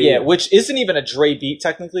Knock. Yeah, which isn't even a Dre beat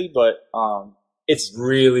technically, but it's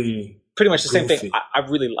really pretty much the goofy. same thing. I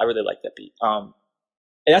really like that beat.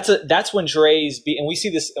 That's when Dre's beat, and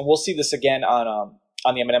we'll see this again on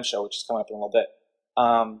the Eminem show, which is coming up in a little bit.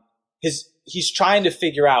 He's trying to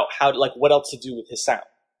figure out what else to do with his sound,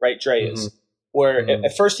 right? Dre is where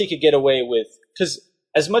at first he could get away with, because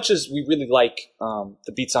as much as we really like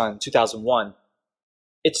the beats on 2001,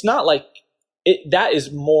 it's not like it. That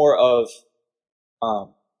is more of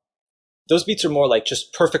those beats are more like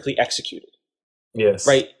just perfectly executed. Yes,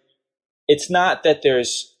 right. It's not that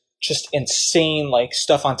there's just insane like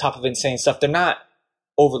stuff on top of insane stuff. They're not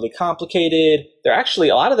overly complicated. They're actually,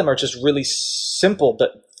 a lot of them are just really simple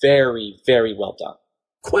but very, very well done.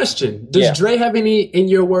 Question: does Dre have any, in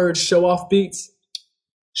your words, show off beats?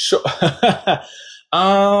 Sure.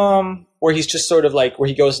 Where he's just sort of like where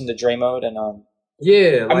he goes into Dre mode and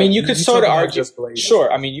yeah. I mean, you could sort of argue.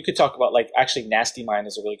 Sure. I mean, you could talk about like actually Nasty Mind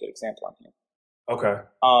is a really good example on here. Okay.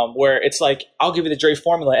 Where it's like, I'll give you the Dre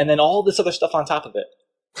formula and then all this other stuff on top of it.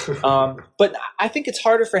 But I think it's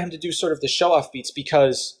harder for him to do sort of the show off beats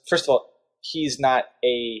because, first of all, he's more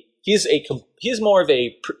of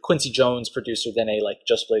a Quincy Jones producer than a like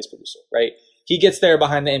Just Blaze producer, right? He gets there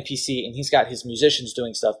behind the MPC and he's got his musicians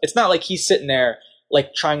doing stuff. It's not like he's sitting there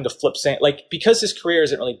like trying to flip because his career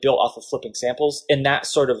isn't really built off of flipping samples in that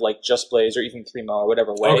sort of like Just Blaze or even 3 Mo or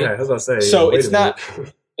whatever way. Okay, that's what I was saying. So it's not.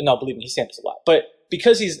 No, believe me, he samples a lot. But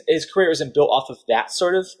because his career isn't built off of that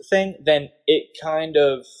sort of thing, then he kind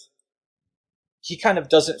of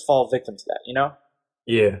doesn't fall victim to that, you know?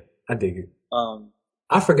 Yeah, I dig it.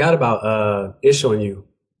 I forgot about Ish on You.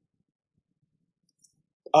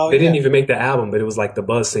 Oh, they didn't even make the album, but it was like the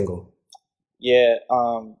buzz single. Yeah.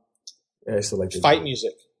 So like Fight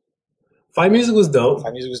Music. Fight Music was dope.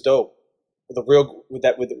 Fight Music was dope. With the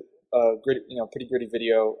gritty, pretty gritty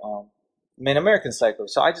video. Man, American Psycho.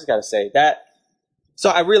 So I just got to say that. So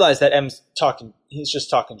I realized that he's just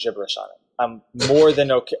talking gibberish on it. I'm more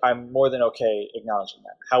than okay acknowledging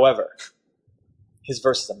that. However, his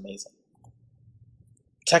verse is amazing.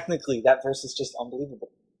 Technically, that verse is just unbelievable.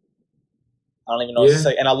 I don't even know what to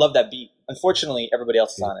say. And I love that beat. Unfortunately, everybody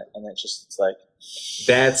else is on it. And it's like.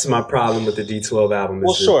 That's my problem with the D12 album.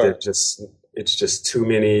 It's just too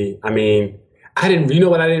many. I mean, you know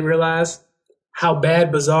what I didn't realize? How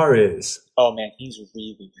bad Bizarre is. Oh man, he's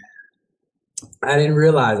really bad. I didn't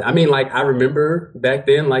realize. I mean, like, I remember back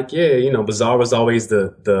then, like, Bizarre was always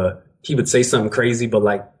he would say something crazy, but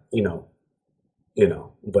like,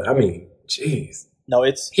 but I mean, jeez. No,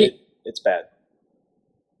 it's bad.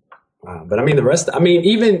 But I mean, the rest, I mean,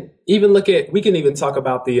 even we can even talk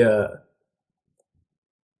about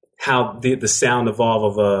how the sound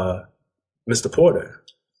evolve of Mr. Porter.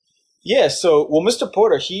 Yeah, so, Mr.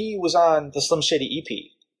 Porter, he was on the Slim Shady EP.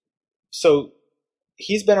 So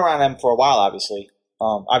he's been around them for a while, obviously.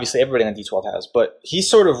 Obviously, everybody on D12 has, but he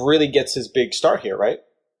sort of really gets his big start here, right?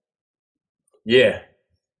 Yeah.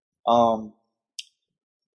 I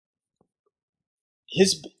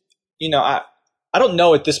don't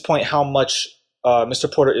know at this point how much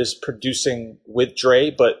Mr. Porter is producing with Dre,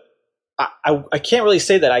 but I can't really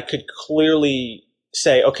say that I could clearly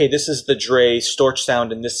say, okay, this is the Dre Storch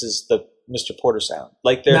sound and this is the Mr. Porter sound.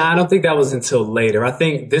 Like Nah, I don't think that was until later. I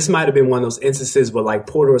think this might have been one of those instances where like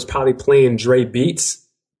Porter was probably playing Dre beats,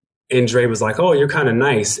 and Dre was like, "Oh, you're kind of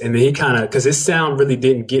nice," and then he kind of because his sound really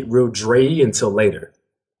didn't get real Dre until later.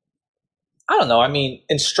 I don't know. I mean,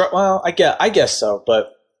 well, I guess so,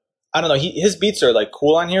 but I don't know. His beats are like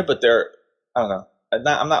cool on here, but I don't know.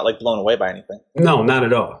 I'm not like blown away by anything. No, not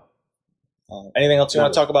at all. Anything else you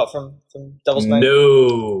want to talk about from Devil's Night?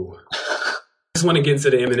 No. I just want to get into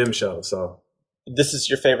the Eminem show. So this is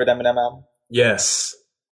your favorite Eminem album? Yes.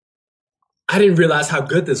 I didn't realize how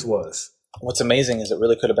good this was. What's amazing is it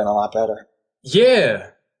really could have been a lot better. Yeah.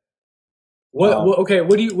 Okay.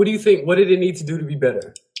 What do you think? What did it need to do to be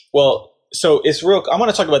better? Well, so it's real. I want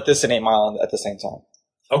to talk about this and 8 Mile at the same time.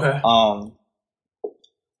 Okay.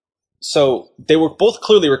 So they were both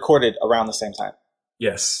clearly recorded around the same time.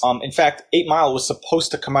 Yes. In fact, 8 Mile was supposed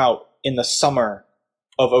to come out in the summer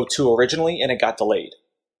of 2002 originally, and it got delayed.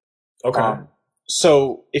 Okay.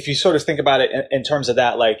 So if you sort of think about it in terms of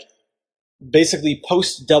that, like basically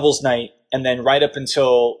post Devil's Night and then right up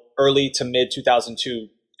until early to mid 2002,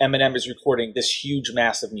 Eminem is recording this huge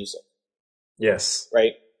mass of music. Yes.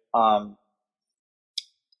 Right. I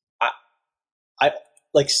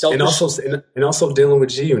like selfish. And also dealing with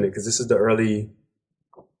G Unit because this is the early.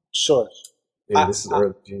 Sure. Yeah, this is the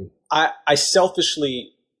early G. I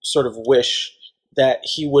selfishly sort of wish that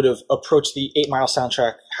he would have approached the 8 Mile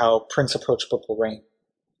soundtrack how Prince approached Purple Rain.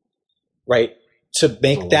 Right? To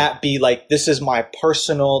make that be like, this is my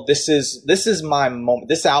personal, this is my moment.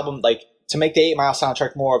 This album, like, to make the 8 Mile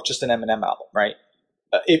soundtrack more of just an Eminem album, right?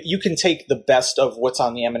 If you can take the best of what's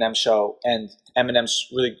on the Eminem show, and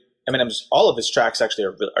Eminem's all of his tracks actually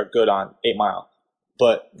are good on 8 Mile,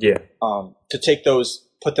 but yeah, to take those,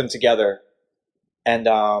 put them together, and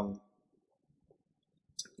I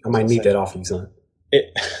might need that off you, son.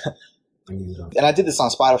 And I did this on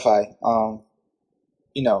Spotify.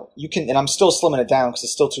 You know, you can, and I'm still slimming it down because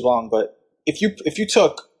it's still too long. But if you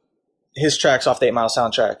took his tracks off the 8 Mile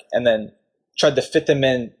soundtrack and then tried to fit them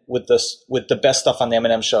in with the best stuff on the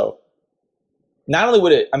Eminem show, not only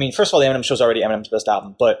would it, I mean, first of all, the Eminem show is already Eminem's best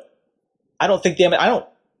album, but I don't think I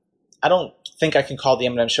don't think I can call the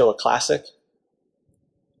Eminem show a classic,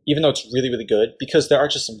 even though it's really, really good, because there are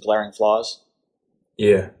just some glaring flaws.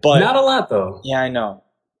 Yeah, but not a lot though. Yeah, I know,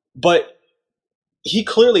 but he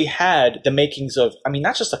clearly had the makings of, I mean,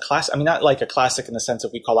 not just a classic. I mean, not like a classic in the sense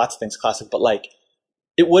of we call lots of things classic, but like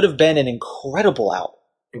it would have been an incredible album.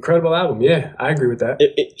 Incredible album. Yeah, I agree with that.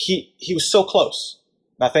 He was so close.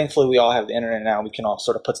 Now, thankfully, we all have the internet now. We can all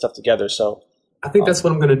sort of put stuff together. So I think that's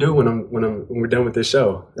what I'm going to do when we're done with this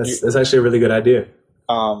show. That's actually a really good idea.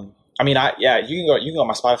 I mean, you can go on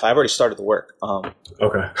my Spotify. I've already started the work.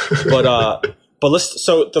 Okay. but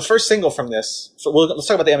so the first single from this, let's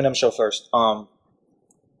talk about the Eminem show first.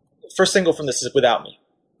 First single from this is Without Me.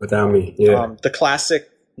 Without Me, yeah. The classic.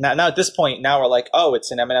 Now at this point, now we're like, oh,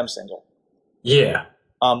 it's an Eminem single. Yeah.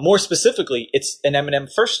 More specifically, it's an Eminem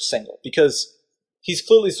first single because he's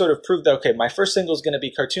clearly sort of proved that, okay, my first single is going to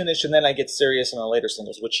be cartoonish, and then I get serious in the later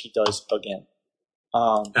singles, which he does again.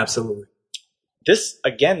 Absolutely. This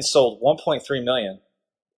again sold 1.3 million.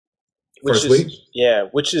 First week? Yeah,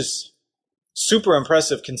 which is super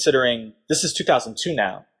impressive considering this is 2002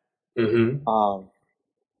 now. Mm-hmm.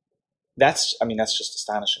 That's just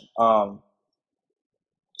astonishing.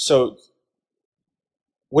 So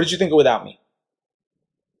what did you think of Without Me?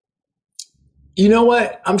 You know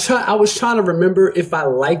what? I was trying to remember if I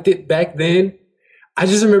liked it back then. I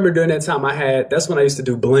just remember during that time that's when I used to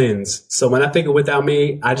do blends. So when I think of Without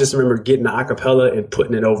Me, I just remember getting the acapella and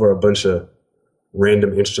putting it over a bunch of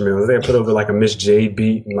random instrumentals. I think I put over like a Miss Jade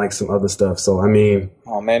beat and like some other stuff. So I mean,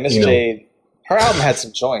 oh man, Miss Jade, her album had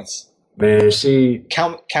some joints. Man, she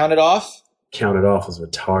Count It Off. Count It Off was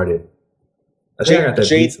retarded. I think I got that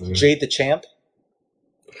Jade the Champ.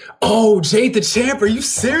 Oh, Jade the Champ. Are you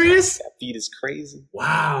serious? That beat is crazy.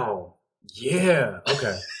 Wow. Yeah.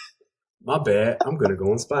 Okay. My bad. I'm gonna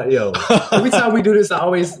go on spot. Yo, every time we do this,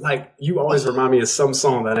 you always remind me of some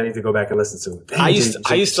song that I need to go back and listen to. Dang, I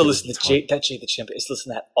used to listen to Jade the Champ. I used to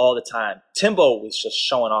listen to that all the time. Timbo was just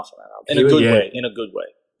showing off on that album in a good way.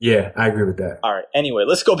 Yeah, I agree with that. All right. Anyway,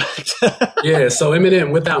 let's go back to yeah. So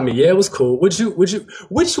Eminem, Without Me. Yeah, it was cool. Which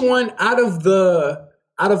one out of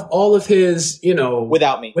all of his,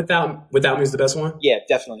 Without Me. Without Me is the best one? Yeah,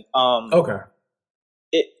 definitely. Okay.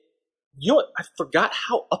 I forgot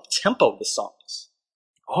how up-tempo this song is.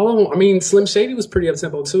 All of them, I mean, Slim Shady was pretty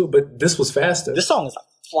up-tempo too, but this was faster. This song is like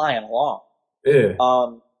flying along. Yeah.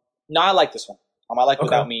 No, I like this one. I like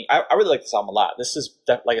Without Me. I really like this album a lot. This is,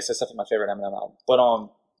 like I said, definitely my favorite Eminem album. But,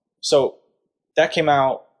 so that came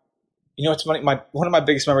out, You know, it's funny. One of my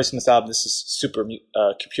biggest memories from this album. This is super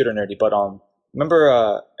computer nerdy, but remember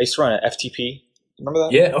I used to run an FTP. Remember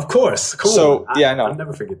that? Yeah, of course. Cool. So yeah, I know. I'll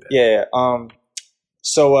never forget that. Yeah.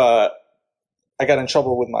 So I got in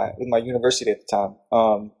trouble with my university at the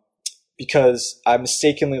time because I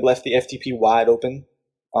mistakenly left the FTP wide open.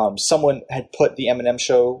 Someone had put the Eminem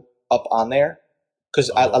show up on there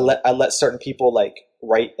because I let certain people like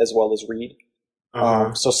write as well as read.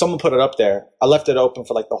 So someone put it up there. I left it open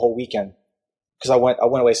for like the whole weekend because I went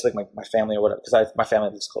away to see like my family or whatever because my family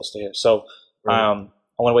lives close to here. So I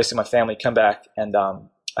went away to see my family, come back, and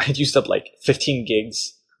I had used up like 15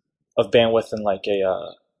 gigs of bandwidth in like I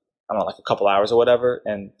don't know, like a couple hours or whatever.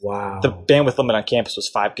 And the bandwidth limit on campus was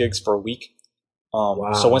 5 gigs for a week.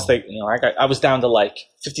 So once they, I was down to like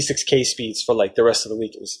 56K speeds for like the rest of the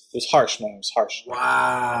week. It was harsh, man. It was harsh.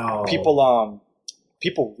 Wow.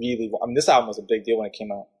 People really, this album was a big deal when it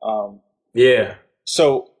came out. Yeah.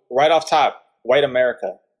 So right off top, White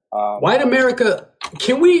America. White America,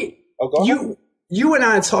 can we, go ahead. You and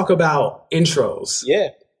I talk about intros. Yeah.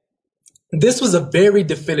 This was a very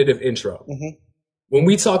definitive intro. Mm-hmm. When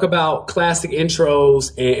we talk about classic intros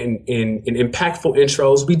and impactful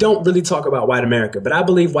intros, we don't really talk about White America, but I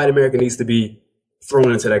believe White America needs to be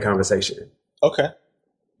thrown into that conversation. Okay.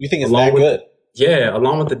 You think it's that good? Yeah,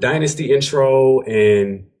 along with the Dynasty intro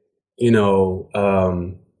and,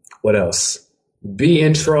 what else? B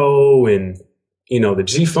intro and, the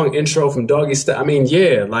G-Funk intro from Doggy Style. I mean,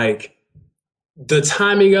 yeah, like the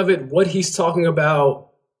timing of it, what he's talking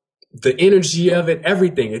about, the energy of it,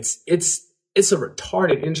 everything. It's a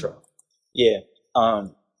retarded intro. Yeah.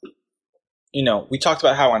 We talked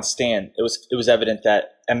about how on Stan, it was evident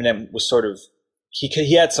that Eminem was sort of,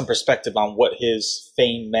 he had some perspective on what his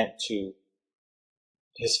fame meant to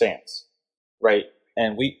his fans, right?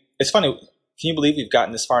 And it's funny. Can you believe we've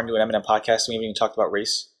gotten this far into an Eminem podcast and we haven't even talked about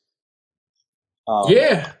race?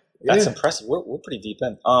 That's impressive. We're pretty deep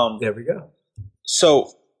in. There we go.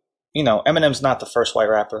 So, Eminem's not the first white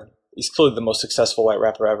rapper. He's clearly the most successful white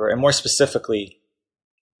rapper ever. And more specifically,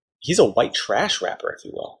 he's a white trash rapper, if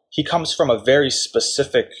you will. He comes from a very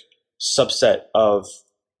specific subset of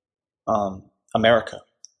America,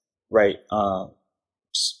 right?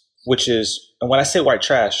 Which is, and when I say white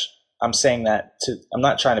trash, I'm saying that I'm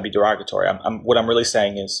not trying to be derogatory. What I'm really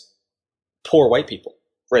saying is poor white people,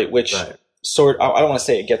 right? Which I don't want to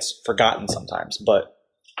say it gets forgotten sometimes, but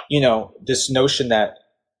this notion that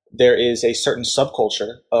there is a certain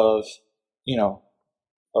subculture of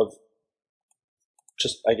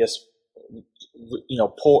just, I guess,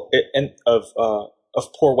 poor and of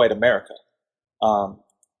poor white America,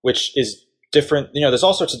 which is different. There's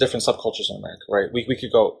all sorts of different subcultures in America, right? We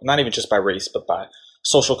could go not even just by race, but by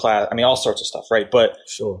social class. I mean, all sorts of stuff, right? But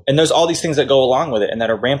sure. And there's all these things that go along with it and that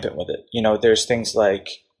are rampant with it. There's things like,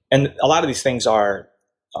 and a lot of these things are,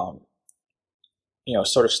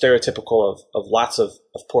 sort of stereotypical of lots of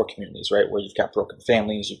poor communities, right? Where you've got broken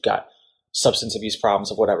families, you've got substance abuse problems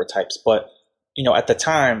of whatever types. But, at the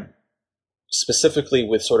time, specifically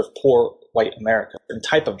with sort of poor white America and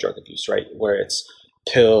type of drug abuse, right? Where it's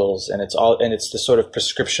pills and it's the sort of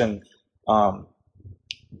prescription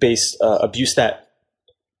based abuse that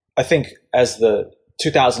I think as the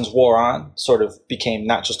 2000s wore on sort of became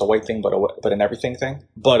not just a white thing, but an everything thing.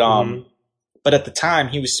 But at the time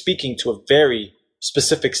he was speaking to a very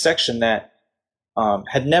specific section that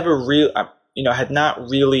had not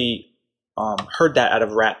really heard that out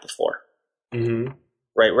of rap before. Mm-hmm.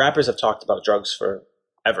 Right? Rappers have talked about drugs for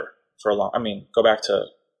a long. I mean, go back to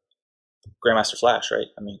Grandmaster Flash, right?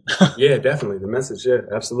 I mean, yeah, definitely the message. Yeah,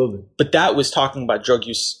 absolutely. But that was talking about drug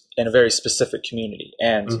use in a very specific community,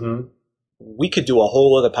 and we could do a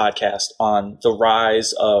whole other podcast on the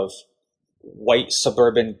rise of white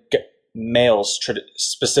suburban males,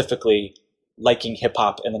 specifically liking hip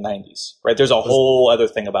hop in the 90s. Right? There's a whole other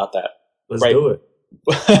thing about that. Let's right? do it.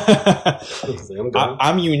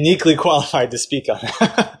 I'm uniquely qualified to speak on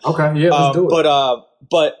that. Okay, yeah, let's do it.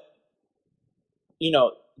 But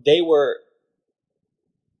they were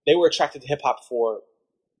attracted to hip hop for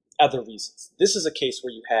other reasons. This is a case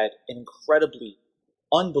where you had an incredibly,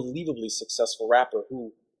 unbelievably successful rapper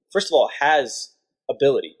who, first of all, has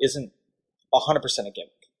ability, isn't 100% a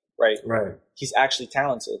gimmick, right? Right. He's actually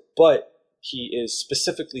talented, but he is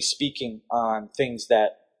specifically speaking on things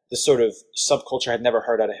that the sort of subculture had never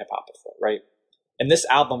heard out of hip hop before, right? And this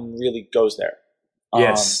album really goes there.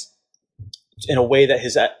 Yes. In a way that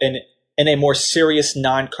in a more serious,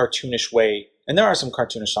 non-cartoonish way. And there are some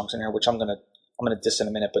cartoonish songs in here, which I'm gonna diss in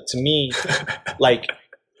a minute. But to me, like,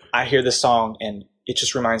 I hear this song and it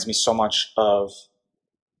just reminds me so much of,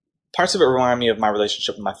 parts of it remind me of my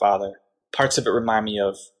relationship with my father. Parts of it remind me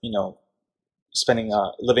of,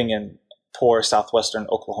 living in poor southwestern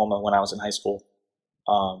Oklahoma when I was in high school.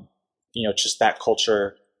 Just that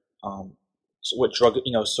culture, so what drug,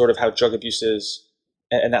 sort of how drug abuse is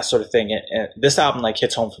and that sort of thing. And this album like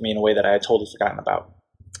hits home for me in a way that I had totally forgotten about.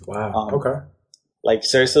 Wow. Okay. Like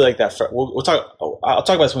seriously, like that. We'll talk. I'll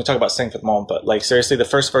talk about this when we talk about "Sing for the Moment." But like seriously, the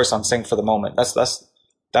first verse on "Sing for the Moment"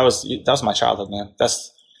 that was my childhood, man.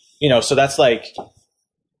 That's so that's like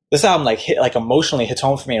this album like emotionally hits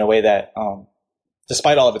home for me in a way that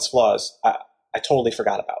despite all of its flaws, I totally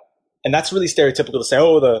forgot about. And that's really stereotypical to say,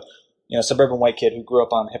 oh, the suburban white kid who grew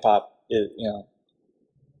up on hip hop is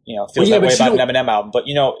feels that way about an Eminem album. But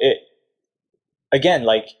it again,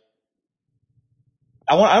 like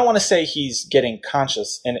I don't want to say he's getting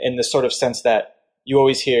conscious in the sort of sense that you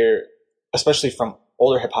always hear, especially from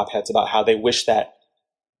older hip hop heads, about how they wish that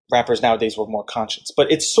rappers nowadays were more conscious.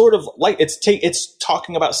 But it's sort of like it's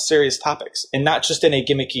talking about serious topics and not just in a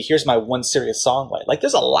gimmicky, here's my one serious song way. Like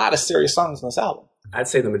there's a lot of serious songs in this album. I'd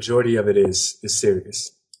say the majority of it is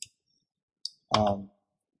serious. And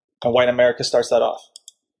White America starts that off.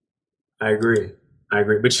 I agree.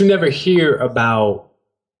 But you never hear about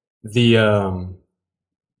the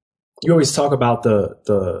you always talk about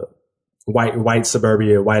the white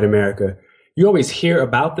suburbia, white America. You always hear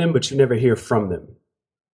about them, but you never hear from them.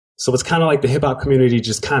 So it's kind of like the hip hop community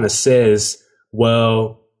just kind of says,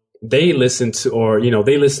 well, they listen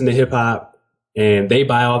to hip hop and they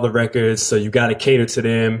buy all the records. So you got to cater to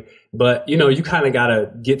them. But, you kind of got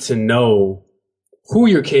to get to know who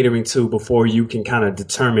you're catering to before you can kind of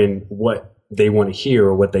determine what they want to hear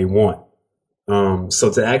or what they want.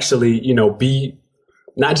 So to actually, be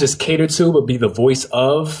not just cater to, but be the voice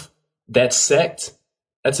of that sect,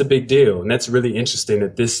 that's a big deal. And that's really interesting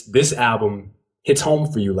that this album hits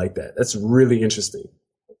home for you like that. That's really interesting.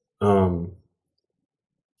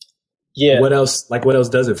 Yeah. What else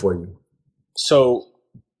does it for you? So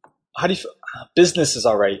how do you feel? Business is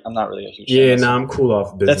all right. I'm not really a huge fan. Yeah, I'm cool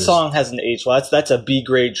off Business. That song hasn't aged well. That's a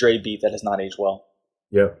B-grade Dre beat that has not aged well.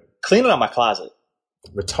 Yep. Cleaning Out My Closet.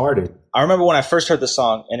 Retarded. I remember when I first heard the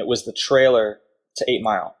song and it was the trailer to 8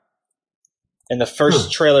 Mile. And the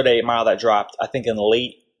first trailer to 8 Mile that dropped, I think in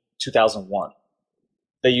late 2001.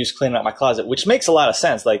 They used Cleaning Out My Closet, which makes a lot of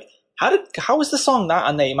sense. Like, how was the song not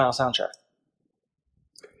on the 8 Mile soundtrack?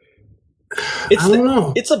 I don't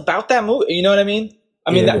know. It's about that movie. You know what I mean?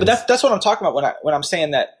 But that's what I'm talking about when I'm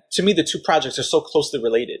saying that. To me, the two projects are so closely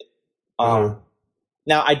related. Now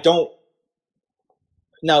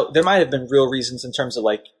there might have been real reasons in terms of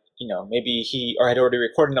like, maybe he had already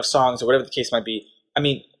recorded enough songs or whatever the case might be.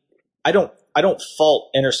 I don't fault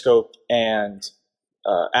Interscope and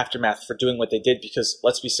Aftermath for doing what they did because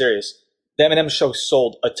let's be serious, the Eminem Show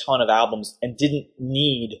sold a ton of albums and didn't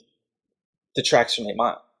need the tracks from 8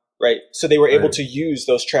 Mile, right? So they were able to use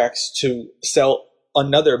those tracks to sell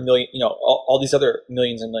another million, all these other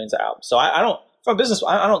millions and millions of albums. So I don't, from a business,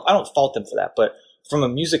 I don't fault them for that. But from a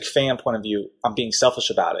music fan point of view, I'm being selfish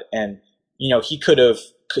about it. And he could have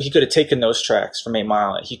taken those tracks from 8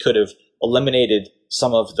 Mile. He could have eliminated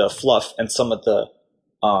some of the fluff and some of the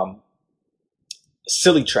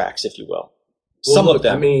silly tracks, if you will. Some of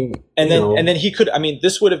them. And then he could.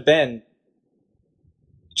 This would have been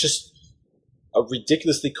just a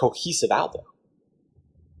ridiculously cohesive album.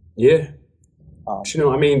 Yeah.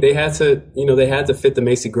 They had to fit the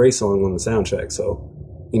Macy Gray song on the soundtrack. So,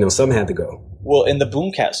 some had to go. Well, in the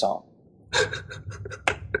Boomcat song,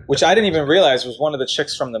 which I didn't even realize was one of the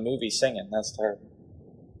chicks from the movie singing. That's terrible.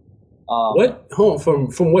 What?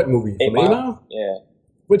 From what movie? 8 From 8 Mile? Mile? Yeah.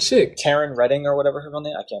 What chick? Taryn Redding or whatever her real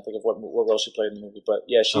name. I can't think of what role she played in the movie, but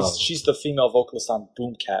yeah, she's the female vocalist on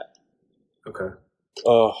Boomcat. Okay.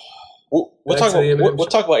 We'll talk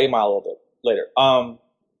about 8 Mile a little bit later.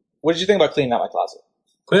 What did you think about Cleaning Out My Closet?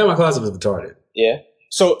 Cleaning Out My Closet was retarded. Yeah.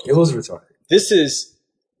 So it was retarded. This is,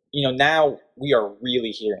 now we are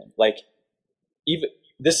really hearing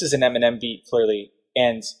this is an Eminem beat clearly,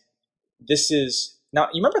 and this is now.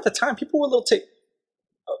 You remember at the time people were a little.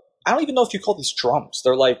 I don't even know if you call these drums.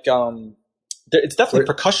 They're like it's definitely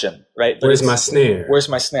percussion, right? But where's my snare? Where's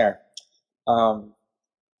my snare?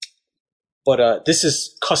 But this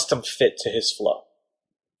is custom fit to his flow.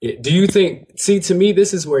 Do you think? See, to me,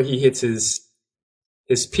 this is where he hits his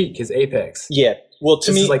peak, his apex. Yeah. Well,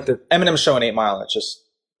 to me, like the Eminem Show and 8 Mile. It's just,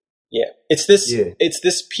 it's this. Yeah. It's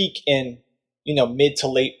this peak in mid to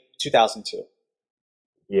late 2002.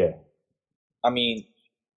 Yeah.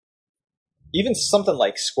 Even something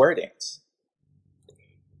like Square Dance.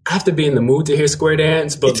 I have to be in the mood to hear Square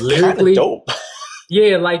Dance, but it's lyrically, dope.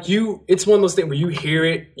 Yeah, like it's one of those things where you hear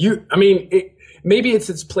it. Maybe it's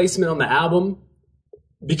its placement on the album.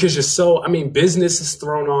 because you're so, I mean, Business is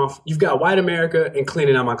thrown off. You've got White America and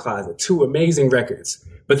Cleaning Out My Closet, two amazing records.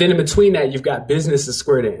 But then in between that, you've got Business and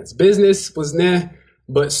Square Dance. Business was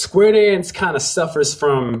but Square Dance kind of suffers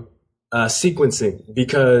from sequencing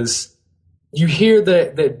because you hear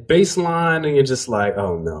that bass line and you're just like,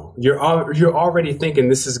 oh no, you're already thinking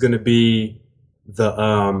this is going to be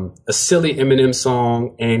a silly Eminem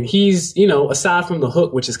song, and he's, aside from the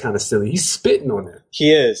hook, which is kind of silly, he's spitting on it.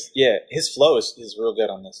 He is, yeah. His flow is real good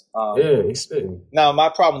on this. Yeah, he's spitting. Now, my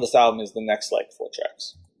problem with this album is the next, 4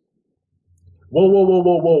 tracks. Whoa, whoa, whoa,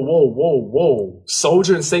 whoa, whoa, whoa, whoa, whoa.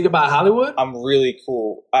 Soldier and Say Goodbye Hollywood? I'm really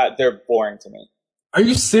cool. They're boring to me. Are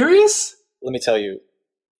you serious? Let me tell you,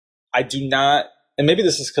 I do not, and maybe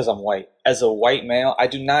this is because I'm white. As a white male, I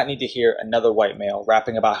do not need to hear another white male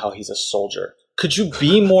rapping about how he's a soldier. Could you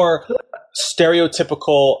be more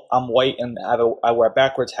stereotypical? I'm white and I wear a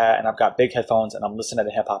backwards hat and I've got big headphones and I'm listening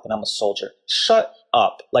to hip hop and I'm a soldier. Shut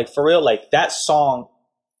up. For real, that song,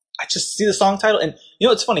 I just see the song title and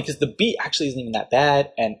it's funny because the beat actually isn't even that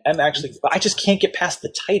bad and but I just can't get past the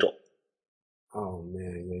title. Oh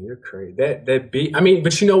man, yeah, you're crazy. That beat, I mean,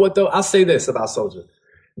 but you know what though? I'll say this about Soldier.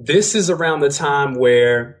 This is around the time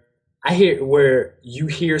where you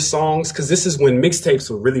hear songs, because this is when mixtapes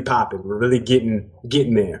were really popping, were really getting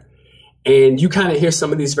there. And you kind of hear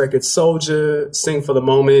some of these records, Soldier, Sing for the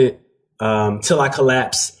Moment, Till I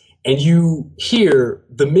Collapse, and you hear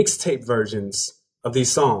the mixtape versions of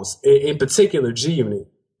these songs, in particular G Unit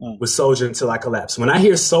with Soldier Until I Collapse. When I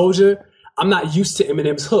hear Soldier, I'm not used to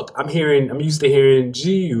Eminem's hook. I'm used to hearing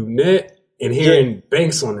G Unit and hearing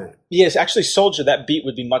Banks on that. Yes, actually, Soldier, that beat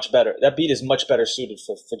would be much better. That beat is much better suited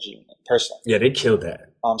for G Unit, personally. Yeah, they killed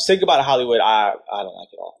that. Say Goodbye to Hollywood, I don't like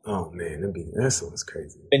it at all. Oh man, that song's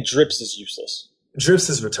crazy. And Drips is useless. Drips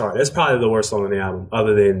is retarded. That's probably the worst song on the album,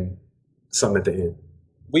 other than something at the end.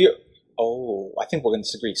 I think we're going to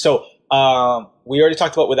disagree. So, we already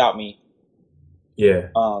talked about Without Me.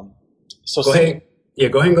 Yeah. So go ahead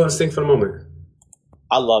and go and Sing for the Moment.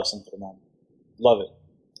 I love Sing for the Moment. Love it.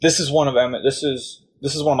 This is one of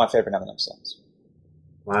my favorite Eminem songs.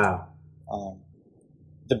 Wow.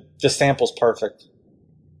 The sample's perfect.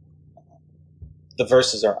 The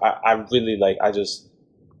verses are, I really like, I don't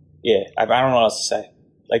know what else to say.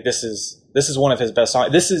 This is one of his best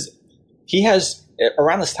songs. He has,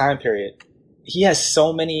 around this time period, he has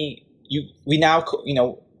so many,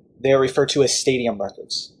 they are referred to as stadium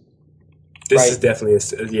records. This is definitely,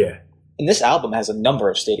 yeah. And this album has a number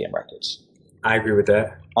of stadium records. I agree with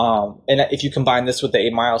that. And if you combine this with the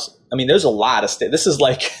 8 Miles, I mean, there's a lot of this is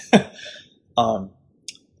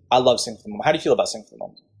I love Sing for the Moment. How do you feel about Sing for the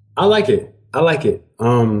Moment? I like it.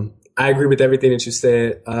 I agree with everything that you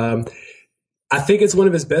said. I think it's one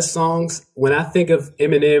of his best songs. When I think of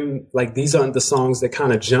Eminem, these aren't the songs that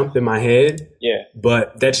kind of jump in my head. Yeah.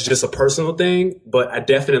 But that's just a personal thing. But I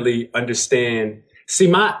definitely understand. See,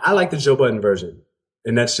 I like the Joe Budden version.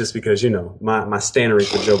 And that's just because, my standard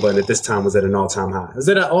for Joe Budden at this time was at an all-time high. It was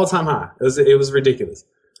at an all-time high. It was ridiculous.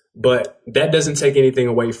 But that doesn't take anything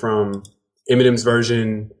away from Eminem's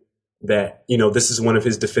version, that, this is one of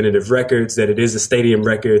his definitive records, that it is a stadium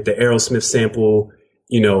record, the Aerosmith sample,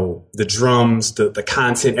 the drums, the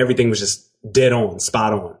content, everything was just dead on,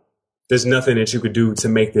 spot on. There's nothing that you could do to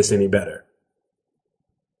make this any better.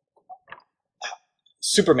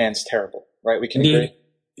 Superman's terrible, right? We can agree.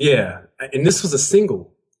 Yeah, and this was a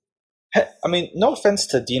single. I mean, no offense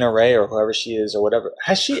to Dina Ray or whoever she is or whatever.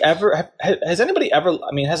 Has anybody ever,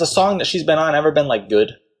 has a song that she's been on ever been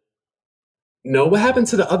good? No, what happened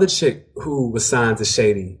to the other chick who was signed to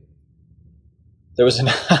Shady? There was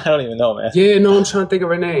I don't even know, man. Yeah, no, I'm trying to think of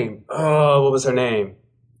her name. Oh, what was her name?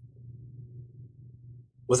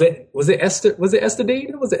 Was it Esther? Was it Esther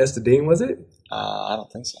Dean? Was it Esther Dean? Was it? I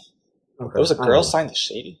don't think so. Okay. There was a girl signed to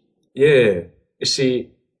Shady? Yeah. Is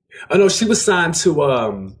she? Oh no, she was signed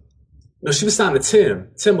to she was signed to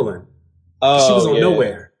Timbaland. Oh, she was on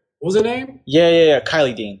Nowhere. What was her name? Yeah.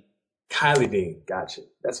 Kylie Dean. Kylie Dean. Gotcha.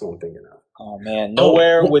 That's what I'm thinking of. Oh man,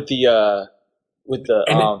 Nowhere with the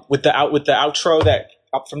outro that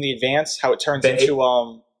up from the advance, how it turns into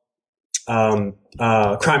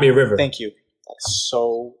Cry Me a River. Thank you. That's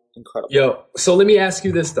so incredible. Yo, so let me ask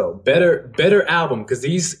you this though. Better album, because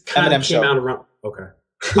these kind of came out around. Okay.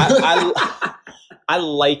 I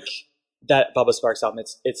like that Bubba Sparxxx album.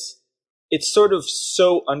 It's sort of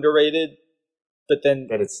so underrated, but then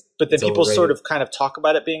people overrated. sort of kind of talk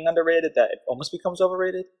about it being underrated that it almost becomes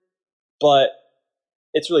overrated. But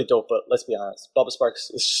it's really dope. But let's be honest, Bubba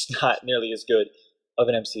Sparxxx is just not nearly as good of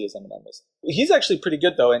an MC as Eminem is. He's actually pretty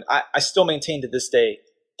good though, and I still maintain to this day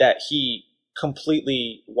that he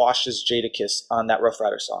completely washes Jadakiss on that Rough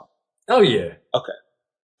Rider song. Oh yeah. Okay.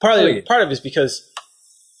 Part of it is because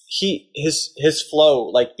his flow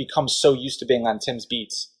like becomes so used to being on Tim's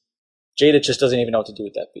beats. Jada just doesn't even know what to do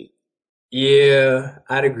with that beat. Yeah,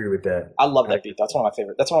 I'd agree with that. I love that beat. That's one of my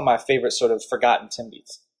favorite. That's one of my favorite sort of forgotten Tim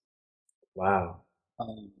beats. Wow.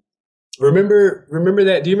 Remember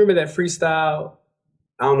that? Do you remember that freestyle?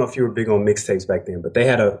 I don't know if you were big on mixtapes back then, but they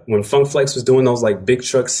had when Funk Flex was doing those like big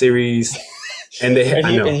truck series, and they had,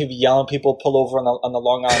 and he'd be yelling people pull over on the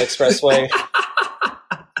Long Island Expressway.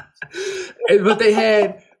 But they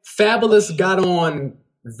had Fabulous got on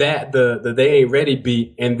that the They Ain't Ready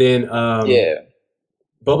beat, and then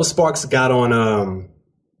Bubba Sparks got on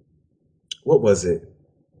what was it?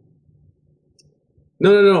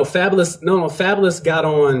 No. Fabulous got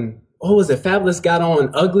on, what was it? Fabulous got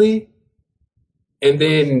on Ugly, and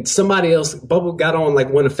then somebody else, Bubba got on like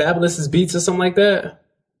one of Fabulous's beats or something like that.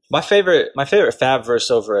 My favorite Fab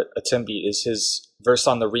verse over a Tim beat is his verse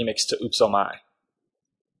on the remix to Oops Oh My.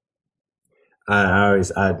 I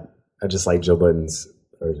just like Joe Budden's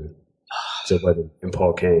version. Joe Budden and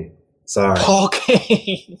Paul Kane. Sorry. Paul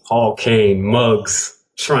Kane, Muggs,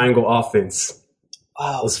 Triangle Offense.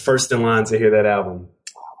 Wow. I was first in line to hear that album.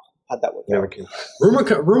 How'd that work? Never came.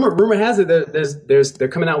 Rumor has it that they're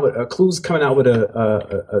coming out with Clues coming out with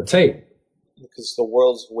a tape. Because the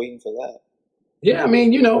world's waiting for that. Yeah, I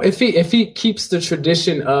mean, if he keeps the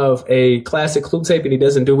tradition of a classic Clue tape and he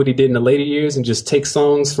doesn't do what he did in the later years and just take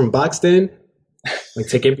songs from Boxed In, like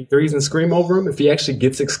take MP3s and scream over them, if he actually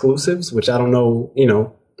gets exclusives, which I don't know,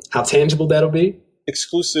 how tangible that'll be.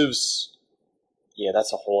 Exclusives, yeah,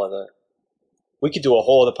 that's a whole other. We could do a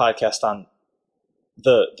whole other podcast on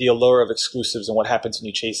the allure of exclusives and what happens when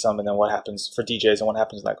you chase them, and then what happens for DJs and what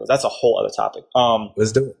happens when that goes. That's a whole other topic.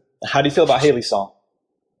 Let's do it. How do you feel about Haley's song?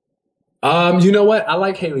 You know what? I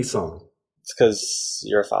like Haley's song. It's because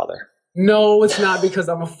you're a father. No, it's not because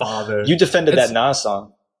I'm a father. You defended that Nas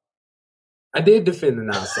song. I did defend the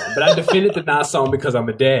Nas song, but I defended the Nas song because I'm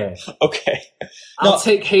a dad. Okay. I'll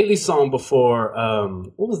take Haley's song before,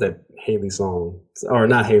 what was that Haley song? Or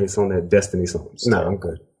not Haley song, that Destiny song. No, I'm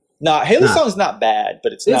good. No, Haley's song's not bad,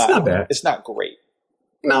 but it's not bad. It's not great.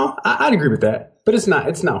 No, I'd agree with that, but it's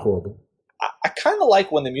not horrible. I kind of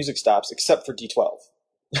like when the music stops, except for D12.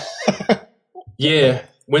 Yeah,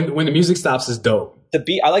 when the music stops is dope. The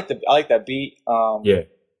beat, I like that beat. Yeah,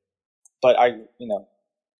 but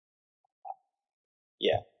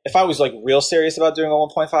yeah. If I was like real serious about doing a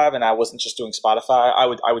 1.5 and I wasn't just doing Spotify,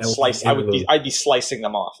 I'd be slicing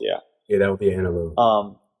them off. Yeah. Yeah, that would be an interlude.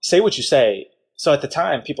 Say What You Say. So at the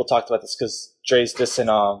time, people talked about this because Dre's dissing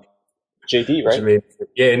JD, right?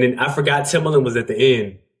 Yeah, and then I forgot Timbaland was at the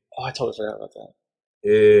end. Oh, I totally forgot about that.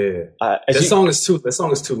 Yeah, that song is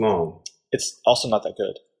too long. It's also not that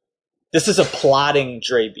good. This is a plodding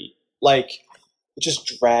Dre beat. Like, it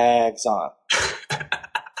just drags on.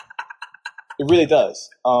 It really does.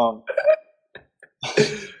 No,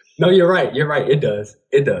 you're right. It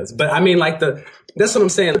does. But I mean, that's what I'm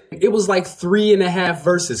saying. It was like 3.5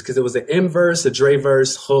 verses because it was an M verse, a Dre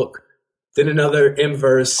verse, hook, then another M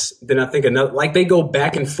verse, then I think another. Like they go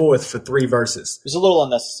back and forth for 3 verses. It was a little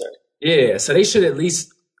unnecessary. Yeah, so they should at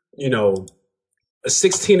least, a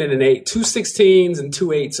 16 and an 8, 2 16s and 2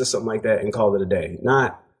 8s or something like that, and call it a day.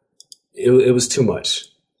 It was too much.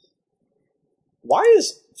 Why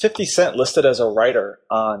is 50 Cent listed as a writer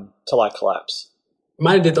on Till I Collapse?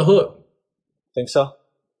 Might have did the hook. Think so?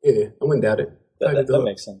 Yeah, I wouldn't doubt it. That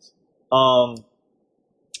makes sense.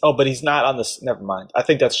 But he's not on this. Never mind. I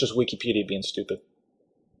think that's just Wikipedia being stupid.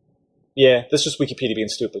 Yeah, that's just Wikipedia being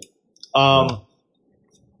stupid.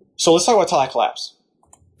 So let's talk about Till I Collapse.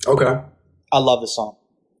 Okay. I love this song.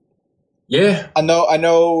 Yeah. I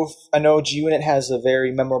know G Unit has a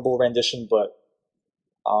very memorable rendition, but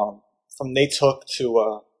from They Took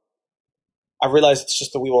to I realize it's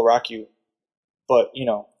just the We Will Rock You, but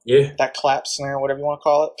yeah, that clap snare, whatever you want to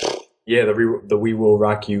call it. Yeah, the We Will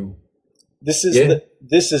Rock You. This is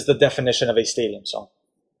the definition of a stadium song.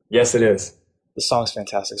 Yes, it is. The song's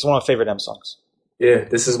fantastic. It's one of my favorite M songs. Yeah,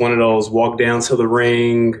 this is one of those walk down to the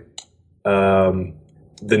ring.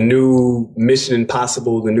 The new Mission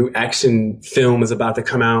Impossible, the new action film is about to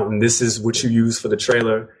come out, and this is what you use for the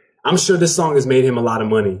trailer. I'm sure this song has made him a lot of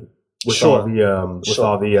money with all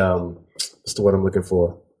the what's the word I'm looking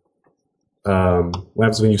for? What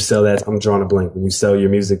happens when you sell that? I'm drawing a blank. When you sell your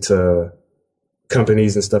music to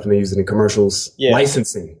companies and stuff and they use it in commercials,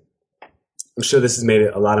 licensing. I'm sure this has made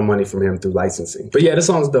a lot of money from him through licensing. But yeah, this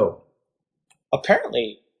song's dope.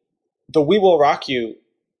 Apparently, the We Will Rock You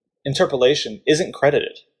interpolation isn't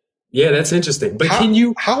credited. Yeah, that's interesting. But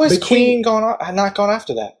how has Queen not gone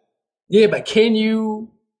after that? Yeah, but can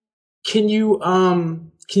you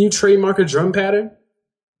trademark a drum pattern?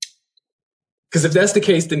 Because if that's the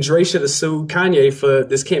case, then Dre should have sued Kanye for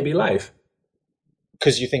This Can't Be Life.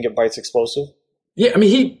 Because you think it bites explosive? Yeah, I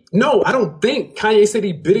mean, I don't think Kanye said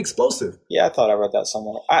he bit explosive. Yeah, I thought I read that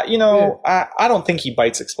somewhere. I don't think he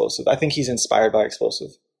bites explosive. I think he's inspired by explosive.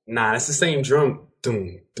 Nah, it's the same drum.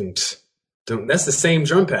 Dum, dum, dum. That's the same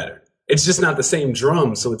drum pattern. It's just not the same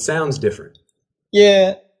drum, so it sounds different.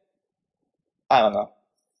 Yeah. I don't know.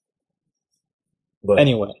 But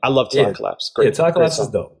anyway, I love Till I Collapse. Great. Yeah, Till I Collapse is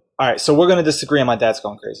dope. All right, so we're going to disagree on My Dad's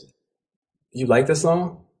Gone Crazy. You like this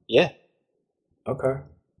song? Yeah. Okay.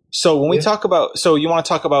 So when we talk about, so you want to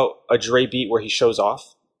talk about a Dre beat where he shows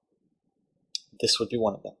off? This would be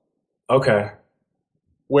one of them. Okay.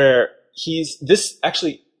 Where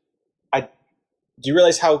actually, do you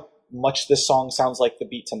realize how much this song sounds like the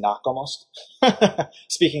beat to Knock almost?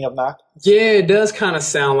 Speaking of Knock. Yeah, it does kind of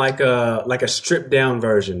sound like a stripped down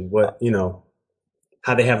version.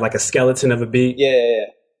 How they have like a skeleton of a beat. Yeah.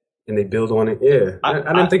 And they build on it. Yeah. I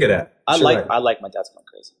didn't think of that. I like My Dad's Gone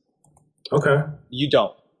Crazy. Okay. You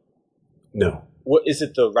don't? No. What is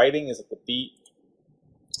it? The writing? Is it the beat?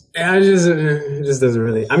 It just doesn't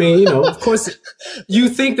really. I mean, of course, you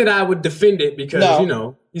think that I would defend it because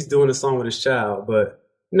he's doing a song with his child, but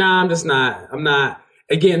nah, I'm just not. I'm not.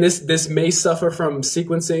 Again, this may suffer from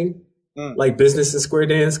sequencing, like Business and Square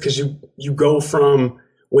Dance, because you go from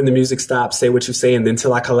when the music stops, say what you say, and then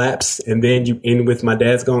Till I Collapse, and then you end with My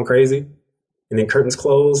Dad's Gone Crazy, and then curtains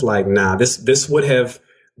close. Like, nah, this would have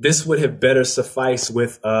better suffice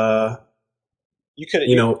with you could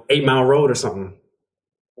 8 Mile Road or something.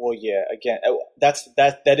 Well, yeah. Again,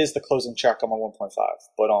 that is the closing track on my 1.5,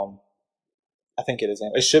 but I think it is.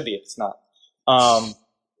 It should be. If it's not.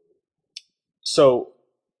 So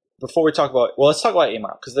before we talk about, let's talk about 8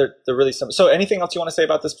 Mile because they're really simple. So anything else you want to say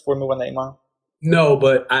about this before we move on to 8 Mile? No,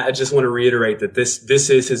 but I just want to reiterate that this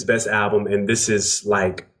is his best album, and this is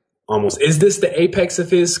like almost. Is this the apex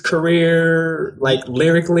of his career, like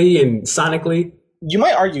lyrically and sonically? You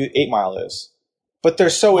might argue 8 Mile is. But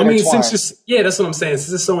they're so intertwined. That's what I'm saying.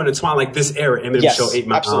 Since it's so intertwined, like this era, Eminem Show 8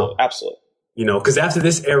 Mile. Absolutely. Because after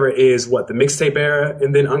this era is what, the mixtape era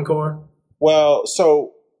and then Encore? Well,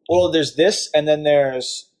 there's this, and then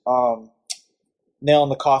there's Nail in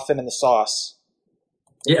the Coffin and The Sauce.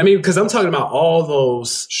 Yeah, I mean, because I'm talking about all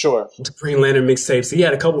those Green Lantern mixtapes. He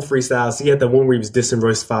had a couple freestyles. He had the one where he was dissing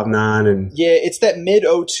Royce 5'9" and yeah, it's that mid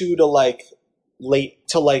 02 to like late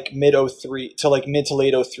to like mid 03 to like mid to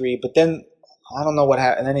late 03, but then I don't know what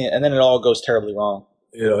happened, and then it all goes terribly wrong.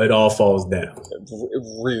 It all falls down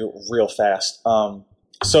real fast.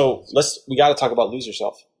 So we got to talk about Lose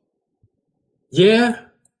Yourself. Yeah.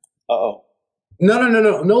 Uh-oh.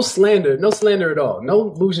 No slander at all.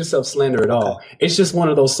 No Lose Yourself slander at all. It's just one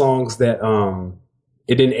of those songs that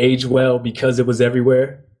it didn't age well because it was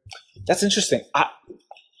everywhere. That's interesting.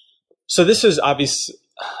 So this is obvious.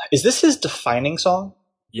 Is this his defining song?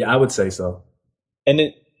 Yeah, I would say so. And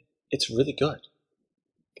it's really good.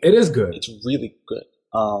 It is good. It's really good.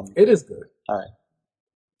 It is good. All right.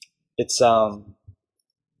 It's Can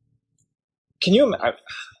you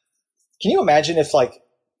imagine if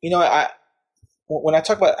when I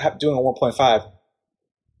talk about doing a 1.5,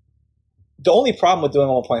 the only problem with doing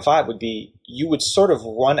a 1.5 would be you would sort of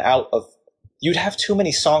you'd have too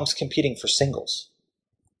many songs competing for singles.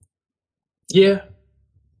 Yeah.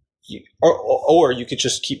 Or you could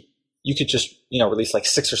just release like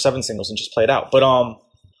 6 or 7 singles and just play it out. But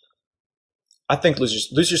I think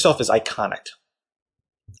Lose Yourself is iconic.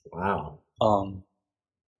 Wow.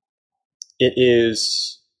 It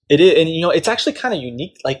is, and it's actually kind of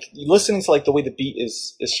unique. Like listening to like the way the beat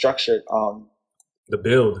is structured. The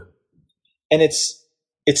build. And it's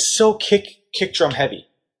so kick drum heavy.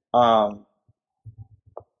 Like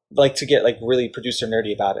to get like really producer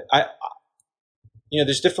nerdy about it.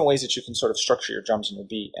 There's different ways that you can sort of structure your drums and your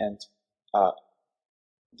beat, and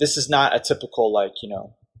this is not a typical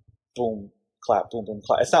boom clap boom boom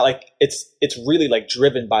clap. It's not like it's really like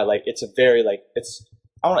driven by like it's a very like it's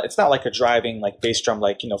not like a driving like bass drum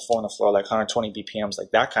 4 on the floor like 120 BPMs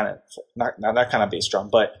like that kind of not that kind of bass drum,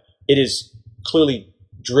 but it is clearly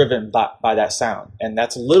driven by that sound, and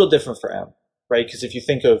that's a little different for M, right? Because if you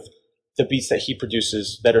think of the beats that he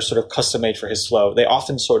produces that are sort of custom made for his flow, they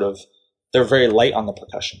often they're very light on the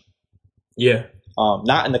percussion. Yeah.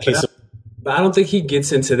 Not in the case of. But I don't think he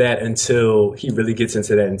gets into that until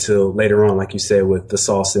later on, like you said, with The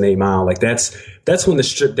Sauce and 8 Mile. Like that's when the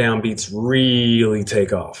stripped down beats really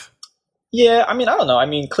take off. Yeah, I mean, I don't know. I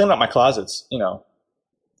mean, Clean Up My Closets,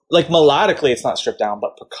 like melodically it's not stripped down,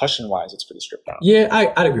 but percussion wise it's pretty stripped down. Yeah,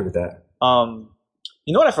 I'd agree with that.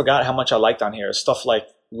 You know what I forgot how much I liked on here? Stuff like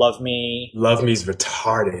Love Me. Love Me's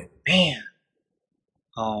retarded. Man.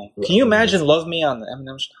 Can you imagine "Love Me" on the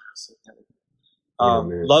Eminem?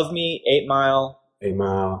 "Love Me," 8 Mile, 8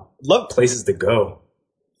 Mile, love Places to Go.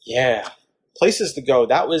 Yeah, Places to Go.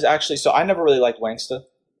 That was actually so. I never really liked Wangsta.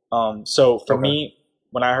 So for me,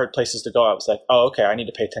 when I heard Places to Go, I was like, oh, okay, I need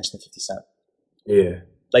to pay attention to 50 Cent. Yeah.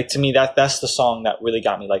 Like to me, that's the song that really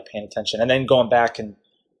got me like paying attention, and then going back and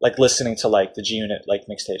like listening to like the G Unit like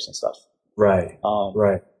mixtapes and stuff. Right.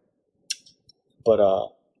 Right. But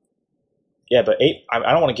yeah, but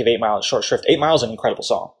I don't want to give 8 Mile a short shrift. 8 Mile is an incredible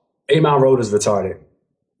song. 8 Mile Road is retarded.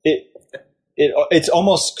 It's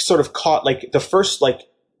almost sort of caught like the first like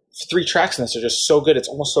 3 tracks in this are just so good. It's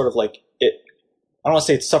almost sort of like it. I don't want to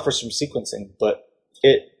say it suffers from sequencing, but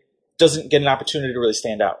it doesn't get an opportunity to really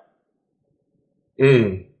stand out.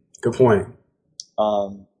 Good point.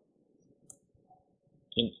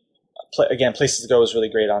 Again, Places to Go is really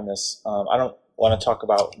great on this. I don't want to talk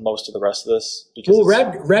about most of the rest of this because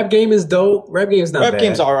rap game is dope. Rap game's not bad. Rap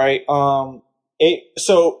game's all right.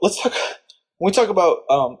 So let's talk. When we talk about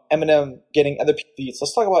Eminem getting other beats,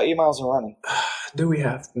 let's talk about 8 Miles and Running. Do we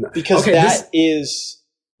have? No. Because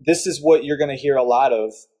this is what you're going to hear a lot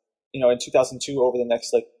of, in 2002 over the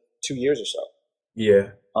next like 2 years or so.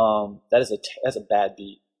 Yeah. That's a bad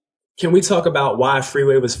beat. Can we talk about why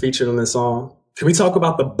Freeway was featured on this song? Can we talk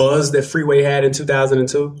about the buzz that Freeway had in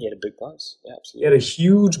 2002? He had a big buzz. Yeah, absolutely. He had a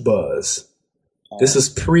huge buzz. This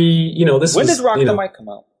is when did Rock the Mic come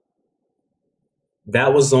out?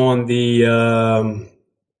 That was on the... it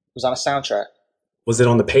was on a soundtrack. Was it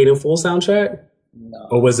on the Paid in Full soundtrack? No.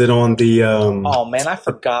 Or was it on the... Oh, man, I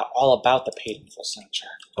forgot all about the Paid in Full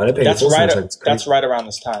soundtrack. Oh, That's right around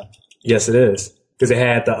this time. Yes, it is. Because it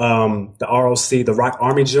had the ROC, the Rock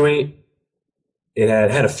Army joint. It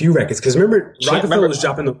had a few records. Because remember, Rockefeller was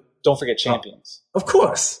dropping the... Don't forget Champions. Of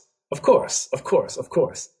course. And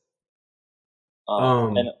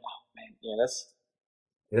oh, man, yeah,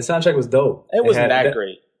 the soundtrack was dope. It wasn't that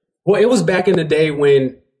great. Well, it was back in the day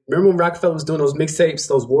remember when Rockefeller was doing those mixtapes,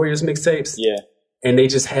 those Warriors mixtapes? Yeah. And they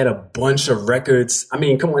just had a bunch of records. I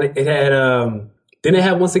mean, come on, it had, didn't it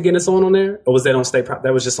have Once Again It's On there? Or was that on State Property?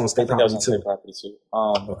 That was just on State Property too. That was on State Property too.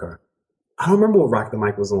 Okay. I don't remember what Rock the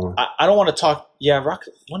Mic was on. I don't want to talk. Yeah,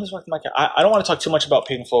 when is Rock the Mic? I don't want to talk too much about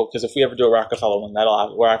Paid in Full because if we ever do a Rockefeller one,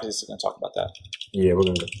 we're obviously going to talk about that. Yeah, we're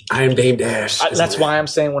going to. I Am Dame Dash. That's why I'm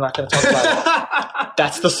saying we're not going to talk about it.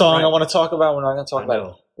 That's the song I want to talk about. We're not going to talk about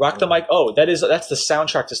it. Rock the Mic. Oh, that's the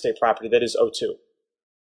soundtrack to State Property. That is 02.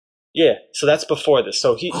 Yeah, so that's before this.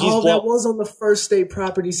 So that was on the first State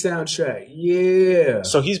Property soundtrack. Yeah.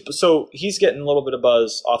 So he's getting a little bit of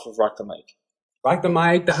buzz off of Rock the Mic. Rock the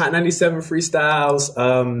Mic, the Hot 97 freestyles,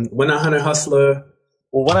 1-800 Hustler.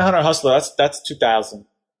 Well, 1-800 Hustler, that's 2000.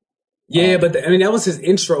 Yeah, but that was his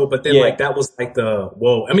intro. But then that was like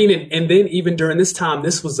whoa. I mean, and then even during this time,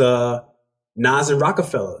 this was Nas and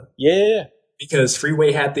Rockefeller. Yeah. Because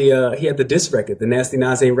Freeway had he had the diss record, The Nasty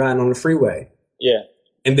Nas Ain't Riding on the Freeway. Yeah.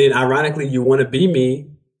 And then ironically, You Wanna Be Me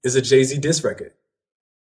is a Jay-Z diss record.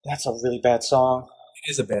 That's a really bad song. It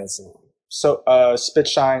is a bad song. So Spit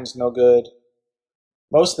Shine's no good.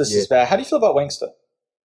 Most of this is bad. How do you feel about Wangsta?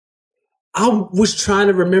 I was trying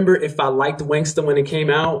to remember if I liked Wangsta when it came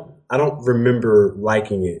out. I don't remember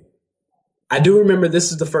liking it. I do remember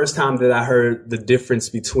this is the first time that I heard the difference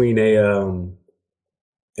between an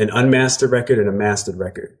unmastered record and a mastered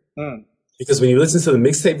record. Because when you listen to the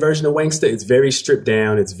mixtape version of Wangsta, it's very stripped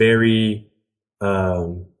down. It's very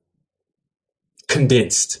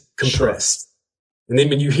condensed, compressed. Sure. And then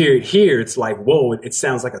when you hear it here, it's like, whoa, it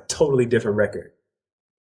sounds like a totally different record.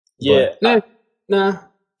 Yeah. But, nah.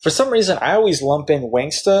 For some reason, I always lump in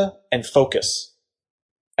Wangsta and Focus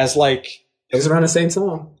as like... It was around the same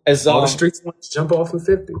time. As All the Streets Want to Jump Off in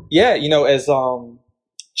 50. Yeah, as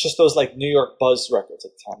just those like New York buzz records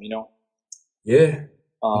at the time, Yeah.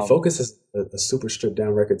 Focus is a super stripped down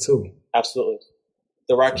record too. Absolutely.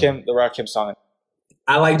 The Rakim song.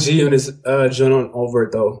 I like G-Unit's joint on Over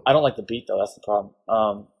It though. I don't like the beat though. That's the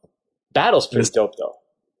problem. Battle's pretty dope though.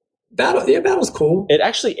 Battle's cool. It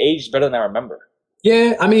actually aged better than I remember.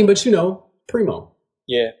 Yeah, I mean, but Primo.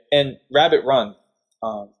 Yeah, and Rabbit Run.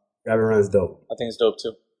 Rabbit Run is dope. I think it's dope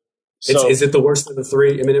too. Is it the worst of the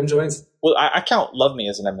 3 Eminem joints? Well, I count Love Me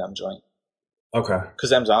as an Eminem joint. Okay.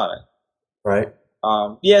 Because M's on it. Right.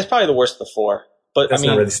 Yeah, it's probably the worst of the 4. But that's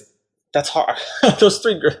not really... that's hard. those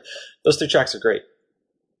three tracks are great.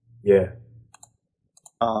 Yeah.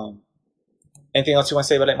 Anything else you want to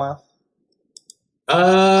say about 8 Mile?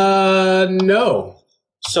 No.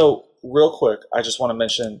 So, real quick, I just want to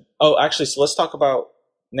mention... Oh, actually, so let's talk about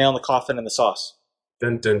Nail in the Coffin and the Sauce.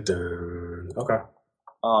 Dun, dun, dun. Okay.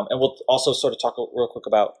 And we'll also sort of talk real quick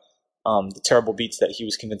about the terrible beats that he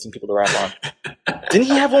was convincing people to rap on. Didn't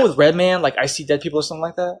he have one with Redman, like I See Dead People or something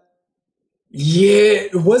like that? Yeah,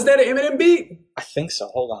 was that an Eminem beat? I think so.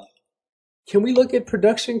 Hold on. Can we look at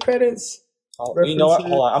production credits? You know what?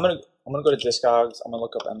 Hold on. I'm gonna go to Discogs. I'm gonna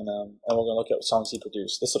look up Eminem, and we're gonna look at what songs he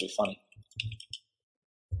produced. This will be funny.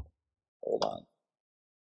 Hold on.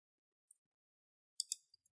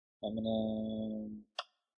 Eminem.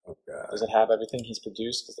 Oh, God. Does it have everything he's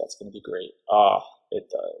produced? Because that's gonna be great. It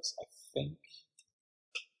does. I think.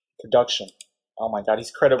 Production. Oh my God, he's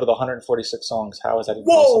credited with 146 songs. How is that even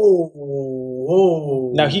possible?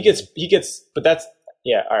 Whoa. Now he gets, but that's,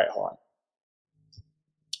 yeah, all right, hold on.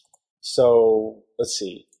 So, let's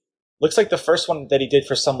see. Looks like the first one that he did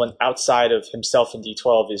for someone outside of himself in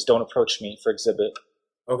D12 is Don't Approach Me for Exhibit.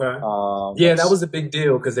 Okay. Yeah, that was a big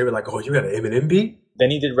deal because they were like, oh, you got an Eminem beat? Then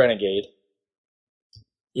he did Renegade.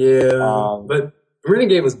 Yeah, but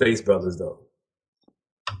Renegade was Bass Brothers, though.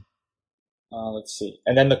 Let's see.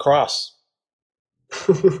 And then The Cross.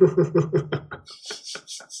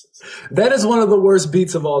 That is one of the worst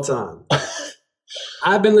beats of all time.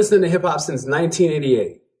 I've been listening to hip hop since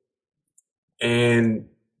 1988, and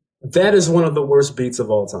that is one of the worst beats of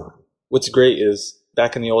all time. What's great is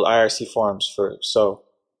back in the old IRC forums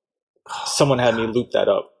someone had me loop that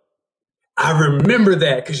up. I remember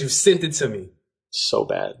that because you sent it to me. So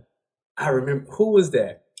bad. I remember. Who was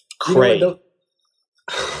that? Cray. You know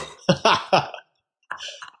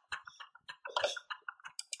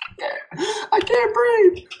I can't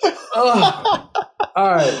breathe. Oh.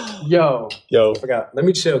 All right. Yo. I forgot. Let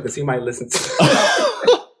me chill because he might listen to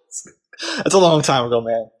That's a long time ago,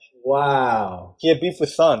 man. Wow. He had beef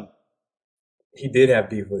with Thun. He did have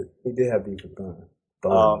beef with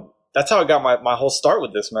Thun. That's how I got my whole start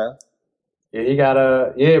with this, man. Yeah, he got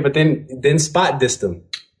but then Spot dissed him.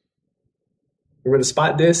 Remember the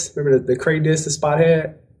Spot diss? Remember the Cray diss the Spot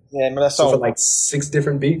had? Yeah, remember that song? For like 6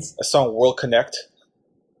 different beats? That song, World Connect.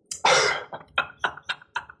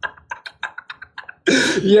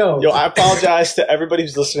 Yo, I apologize to everybody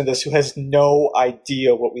who's listening to this who has no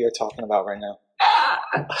idea what we are talking about right now.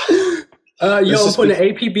 I'm putting an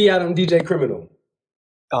APB out on DJ Criminal.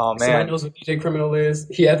 Oh, man. Somebody knows what DJ Criminal is?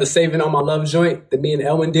 He had the Saving All My Love joint that me and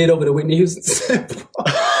Elwin did over the Whitney Houston sample.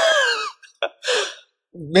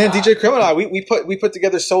 Man, DJ Criminal, we put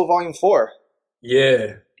together Soul Volume 4.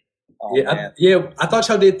 Yeah. Oh, man. I thought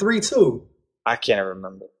y'all did 3 too. I can't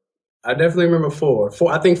remember. I definitely remember 4.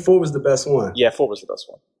 I think 4 was the best one. Yeah, 4 was the best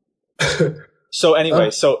one. So anyway,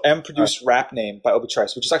 M produced Rap Name by Obi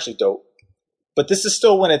Trice, which is actually dope. But this is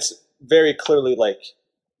still when it's very clearly like,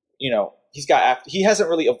 he hasn't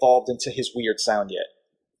really evolved into his weird sound yet.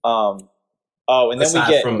 And then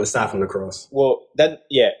aside from the Cross. Well, and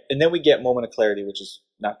then we get Moment of Clarity, which is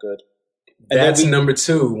not good. And that's number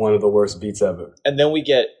 2, one of the worst beats ever. And then we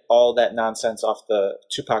get all that nonsense off the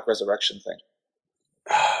Tupac Resurrection thing.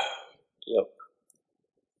 Yep.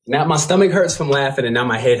 Now my stomach hurts from laughing, and now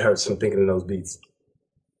my head hurts from thinking of those beats.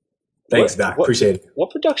 Thanks, Doc. Appreciate it.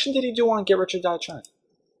 What production did he do on Get Rich or Die Trying?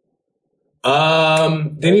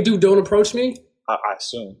 Didn't he do Don't Approach Me? I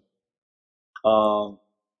assume.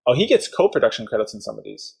 He gets co-production credits in some of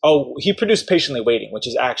these. Oh, he produced Patiently Waiting, which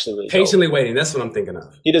is actually really Patiently dope. Waiting, that's what I'm thinking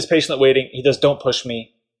of. He does Patiently Waiting. He does Don't Push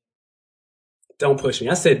Me. Don't Push Me.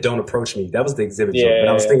 I said Don't Approach Me. That was the Exhibit joke, but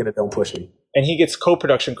I was thinking of Don't Push Me. And he gets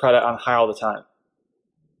co-production credit on High All the Time.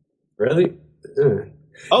 Really?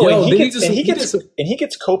 Oh, and he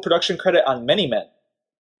gets co-production credit on Many Men.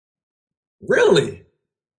 Really?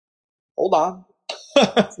 Hold on.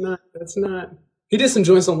 That's not. He did some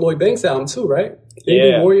joints on Lloyd Banks' album too, right? Did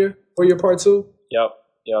he do Warrior Part 2? Yep.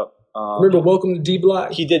 Remember Welcome to D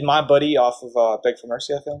Block? He did My Buddy off of Beg for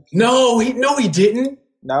Mercy, I think. No, he didn't.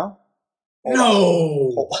 No?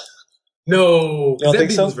 No. You don't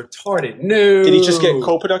think so? Was retarded. No. Did he just get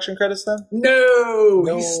co-production credits then? No.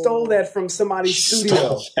 He stole that from somebody's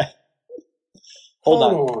studio. Hold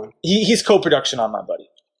on. He's co-production on My Buddy.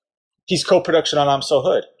 He's co-production on I'm So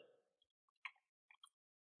Hood.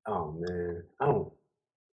 Oh man, I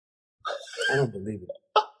don't believe it.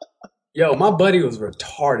 Yo, My Buddy was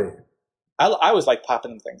retarded. I was like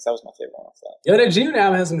popping them things. That was my favorite one off that. Yo, that G-Unit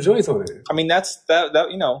album has some joints on it. I mean, that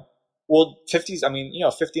 50s. I mean,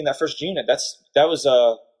 50 in that first G-Unit. That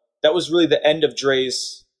was really the end of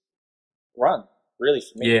Dre's run, really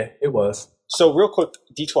for me. Yeah, it was. So real quick,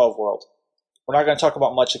 D12 world. We're not going to talk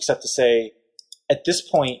about much except to say, at this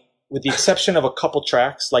point, with the exception of a couple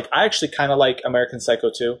tracks, like I actually kind of like American Psycho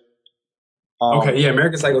 2. Okay, yeah,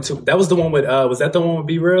 American Psycho 2. That was the one with, was that the one with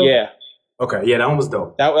Be Real? Yeah. Okay, yeah, that one was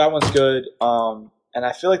dope. That one's good. And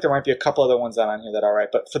I feel like there might be a couple other ones on here that are alright,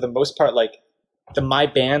 but for the most part, like the My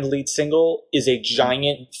Band lead single is a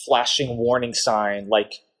giant flashing warning sign,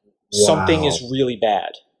 like something is really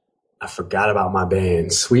bad. I forgot about My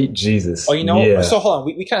Band. Sweet Jesus. Oh, Yeah. So hold on.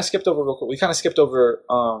 We kind of skipped over real quick. We kind of skipped over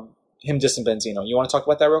him dissing Benzino. You want to talk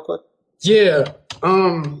about that real quick? Yeah.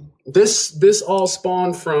 This all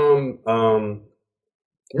spawned from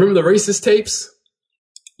remember the racist tapes?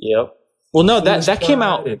 Yep. Well, no, that came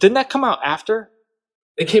out. Didn't that come out after?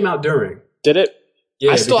 It came out during. Did it?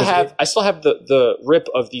 Yeah. I still have the rip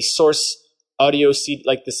of the Source audio CD,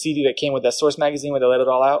 like the CD that came with that Source magazine where they let it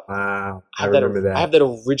all out. Wow. I remember that. I have that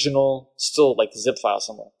original still, like, zip file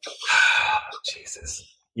somewhere. Jesus.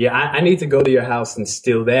 Yeah, I need to go to your house and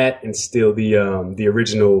steal that and steal the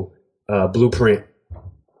original Blueprint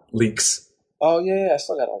leaks. Oh yeah, I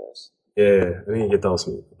still got all those. Yeah, I need to get those.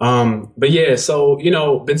 But yeah, so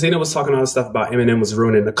Benzino was talking all this stuff about Eminem was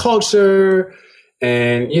ruining the culture,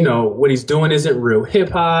 and what he's doing isn't real hip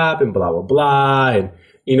hop, and blah blah blah, and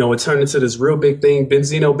it turned into this real big thing.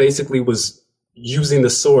 Benzino basically was using the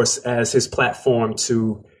Source as his platform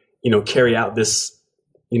to carry out this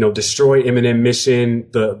destroy Eminem mission.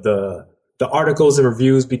 The articles and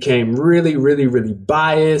reviews became really, really, really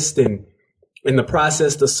biased, and in the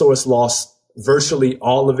process, the Source lost virtually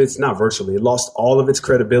all of its, not virtually, it lost all of its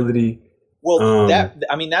credibility. Well,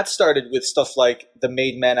 that started with stuff like the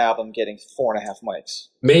Made Men album getting 4.5 mics.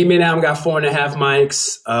 Made Men album got 4.5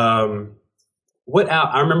 mics.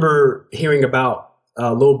 I remember hearing about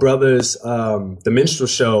Lil Brother's The Minstrel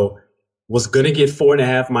Show was going to get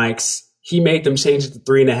 4.5 mics. He made them change it to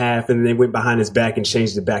 3.5, and then they went behind his back and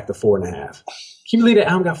changed it back to 4.5. Can you believe that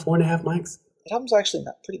album got 4.5 mics? That album's actually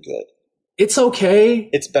not pretty good. It's okay.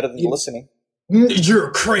 It's better than Listening.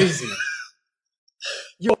 You're crazy.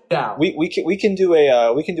 You're down. We can do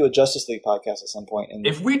a Justice League podcast at some point. And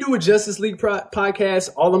if we do a Justice League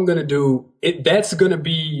podcast, all I'm gonna do that's gonna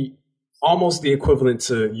be almost the equivalent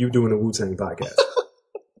to you doing a Wu-Tang podcast.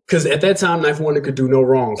 Because at that time, Knife Wonder could do no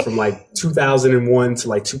wrong from like 2001 to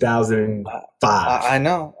like 2005. I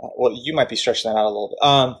know. Well, you might be stretching that out a little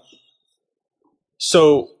bit.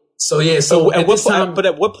 So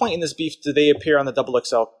at what point in this beef do they appear on the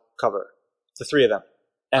XXL cover? The three of them.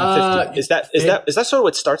 And 50. Is that sort of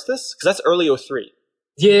what starts this? Because that's early 03.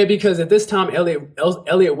 Yeah, because at this time,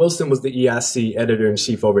 Elliot Wilson was the EIC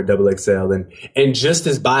editor-in-chief over at XXL. And just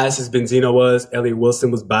as biased as Benzino was, Elliot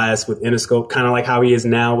Wilson was biased with Interscope, kind of like how he is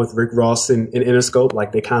now with Rick Ross and Interscope.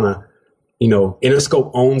 Like they kind of,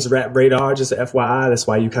 Interscope owns Rap Radar, just a FYI. That's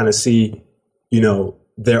why you kind of see,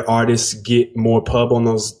 their artists get more pub on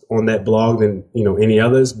that blog than, any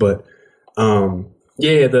others. But,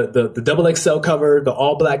 yeah, the XXL cover, the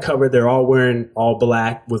all black cover, they're all wearing all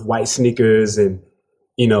black with white sneakers, and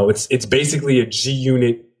it's basically a G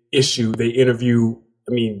Unit issue. They interview,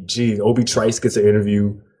 Obi Trice gets an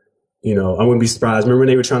interview. I wouldn't be surprised. Remember when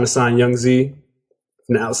they were trying to sign Young Z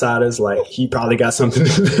from the Outsiders? Like he probably got something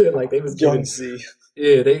to do. Like they was giving Young Z.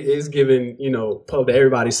 Yeah, they is giving, pub to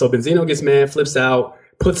everybody. So Benzino gets mad, flips out,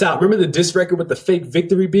 puts out, remember the diss record with the fake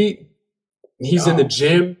victory beat? He's in the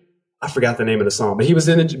gym. I forgot the name of the song, but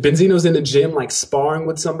Benzino's in the gym, like sparring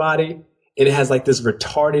with somebody, and it has like this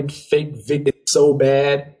retarded fake victory so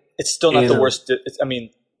bad. It's still not the worst. To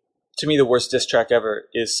me, the worst diss track ever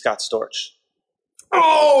is Scott Storch.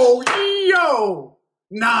 Oh, yo!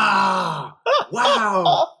 Nah!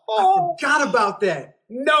 Wow! I forgot about that.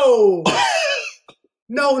 No!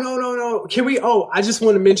 No. Can we? Oh, I just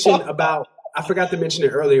want to mention about. I forgot to mention it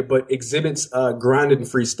earlier, but Exhibit's Grinded and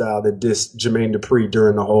Freestyle that dissed Jermaine Dupri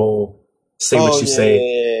during the whole Say What You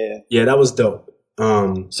Say. Yeah, that was dope.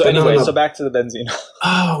 So anyway, so back to the Benzino.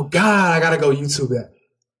 Oh God, I gotta go YouTube that.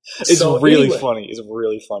 It's really funny. It's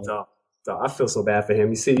really funny. No, I feel so bad for him.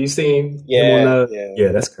 You seen him on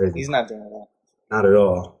yeah, that's crazy. He's not doing that. Not at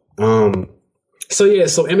all. So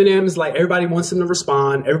Eminem's like, everybody wants him to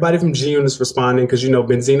respond. Everybody from G Unit's responding because,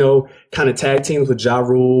 Benzino kind of tag teams with Ja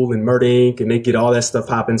Rule and Murder Inc. and they get all that stuff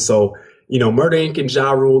hopping. So, Murder Inc. and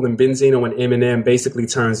Ja Rule and Benzino and Eminem basically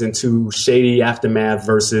turns into Shady Aftermath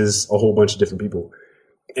versus a whole bunch of different people.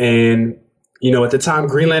 And, at the time,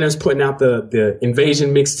 Green Lantern's putting out the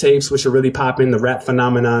Invasion mixtapes, which are really popping, the Rap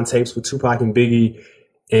Phenomenon tapes with Tupac and Biggie.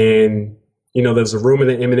 And, there was a rumor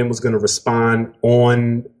that Eminem was going to respond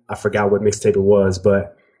on, I forgot what mixtape it was,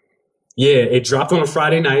 but yeah, it dropped on a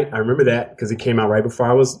Friday night. I remember that because it came out right before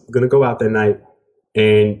I was going to go out that night.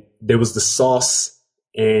 And there was the Sauce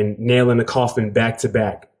and Nail in the Coffin back to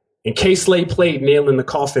back. And K-Slade played Nail in the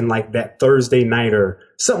Coffin like that Thursday night or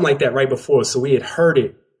something like that right before. So we had heard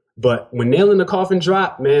it. But when Nail in the Coffin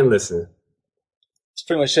dropped, man, listen. It's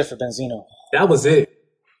pretty much shit for Benzino. That was it.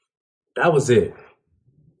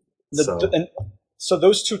 So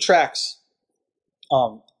those two tracks,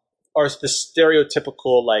 are the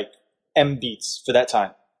stereotypical like M beats for that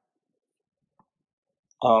time.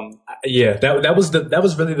 Yeah, that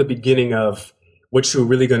was really the beginning of what you're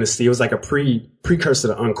really going to see. It was like a precursor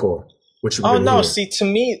to Encore. What you Oh really no! hear. See, to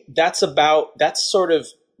me, that's sort of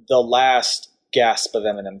the last gasp of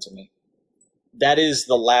Eminem to me. That is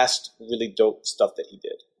the last really dope stuff that he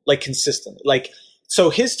did, like consistently. Like so,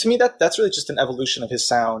 to me that's really just an evolution of his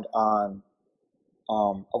sound on,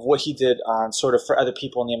 of what he did on sort of for other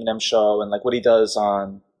people in the Eminem show, and like what he does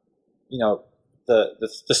on, you know, the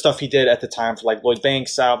stuff he did at the time for like Lloyd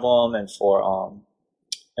Banks album and for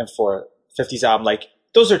 50's album. Like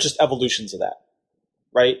those are just evolutions of that,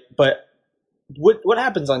 right? But what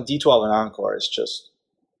happens on D12 and Encore is just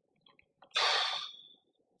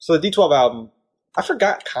so the D12 album. I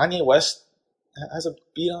forgot Kanye West has a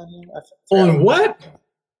beat on him. On what?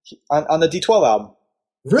 On the D12 album.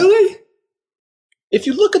 Really? If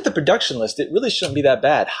you look at the production list, it really shouldn't be that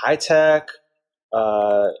bad. High Tech,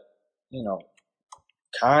 Kanye,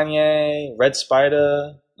 Red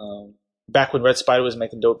Spider. Back when Red Spider was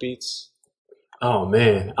making dope beats. Oh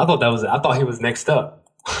man, I thought he was next up.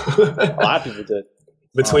 A lot of people did.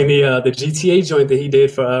 Between the GTA joint that he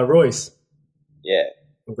did for Royce. Yeah.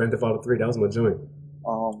 Grand Theft Auto 3, that was my joint.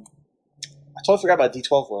 I totally forgot about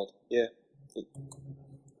D12 World. Yeah.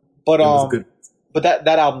 But It was good. but that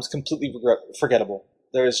album's completely forgettable.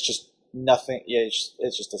 There is just nothing. Yeah,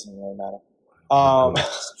 it just doesn't really matter.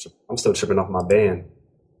 I'm still tripping off my band.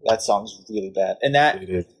 That song's really bad, and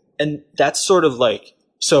that's sort of like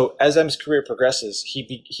so. As M's career progresses,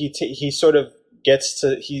 he sort of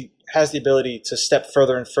he has the ability to step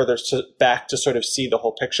further and further back to sort of see the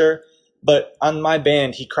whole picture. But on my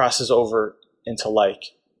band, he crosses over into like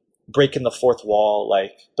breaking the fourth wall,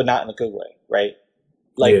 like, but not in a good way, right?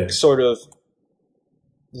 Like sort of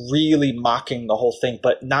really mocking the whole thing,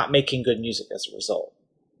 but not making good music as a result.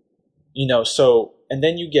 So, and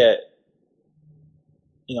then you get,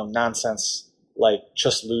 nonsense like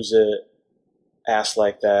Just Lose It, Ass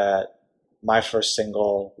Like That, My First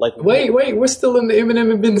Single. Like, wait, we're still in the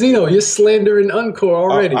Eminem and Benzino. You're slandering Encore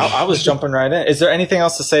already. I was jumping right in. Is there anything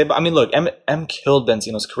else to say? I mean, look, M killed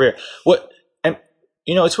Benzino's career.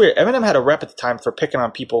 It's weird. Eminem had a rep at the time for picking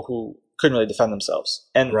on people who couldn't really defend themselves.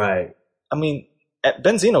 And right. I mean,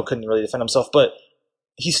 Benzino couldn't really defend himself, but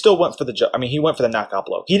he still went for he went for the knockout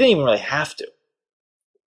blow. He didn't even really have to.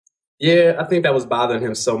 Yeah, I think that was bothering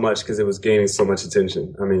him so much because it was gaining so much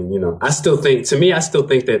attention. I mean, I still think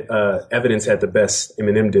that Evidence had the best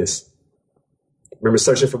Eminem diss. Remember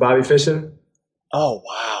Searching for Bobby Fischer? Oh,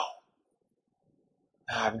 wow.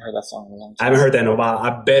 I haven't heard that song in a long time. I haven't heard that in a while. I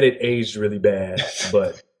bet it aged really bad,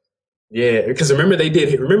 but yeah, because remember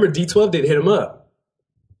D12 did Hit 'Em Up.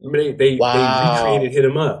 Remember they recreated Hit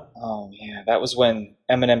 'Em Up. Oh yeah, that was when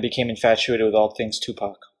Eminem became infatuated with all things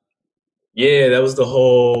Tupac. Yeah, that was the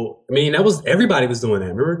whole. I mean, everybody was doing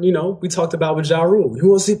that. Remember, we talked about with Ja Rule. Who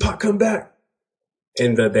wants to see Pac come back?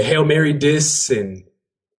 And the Hail Mary diss, and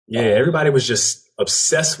everybody was just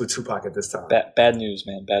obsessed with Tupac at this time. Bad news,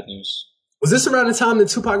 man. Bad news. Was this around the time that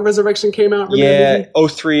Tupac Resurrection came out? Yeah,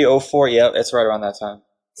 03, 04. Yeah, it's right around that time.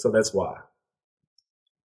 So that's why.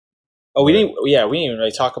 Oh, we didn't even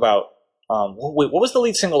really talk about. Wait, what was the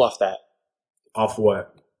lead single off that? Off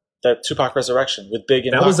what? That Tupac Resurrection with Big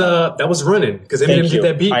and that was Running because Eminem did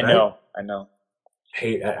that beat. I know.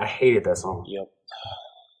 I hated that song. Yep.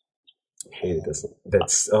 Hated that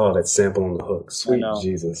song. That sample on the hook. Sweet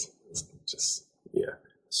Jesus. Just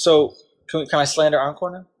So can I slander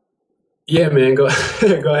Encore now? Yeah, man. Go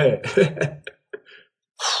ahead.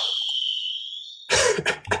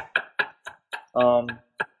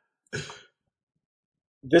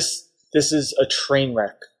 This is a train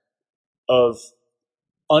wreck of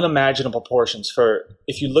unimaginable proportions. For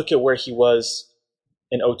if you look at where he was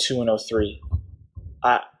in 02 and 03,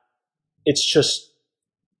 it's just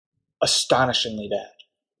astonishingly bad.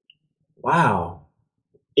 Wow.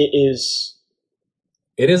 It is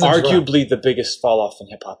arguably the biggest fall off in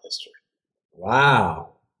hip hop history.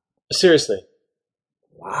 Wow. Seriously.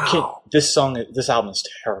 Wow. This album is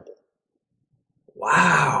terrible.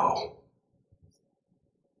 Wow.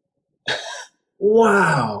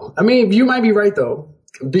 Wow. I mean, you might be right though.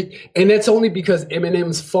 And that's only because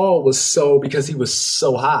Eminem's fall was because he was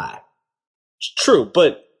so high. True,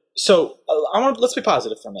 but so let's be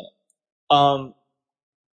positive for a minute.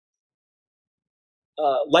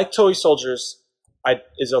 Like Toy Soldiers,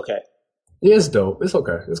 is okay. Yeah, it's dope. It's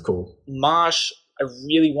okay. It's cool. Mosh, I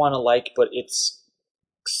really want to like, but it's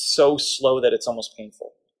so slow that it's almost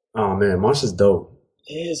painful. Oh man, Mosh is dope.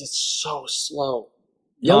 It is. It's so slow.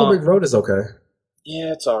 Yellow Brick Road is okay.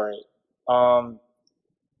 Yeah, it's all right.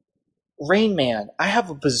 Rain Man. I have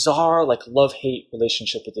a bizarre like love-hate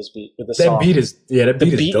relationship with this beat, with the That song. beat is The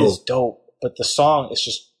beat is dope, but the song is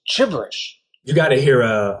just gibberish. You got to hear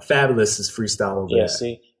Fabulous's freestyle over Yeah, that.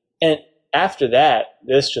 see? And after that,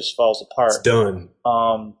 this just falls apart. It's done.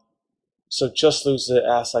 So Just Lose the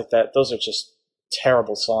Ass Like That, those are just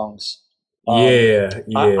terrible songs. Yeah.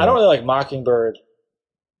 I don't really like Mockingbird,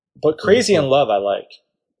 but Crazy in Love I like.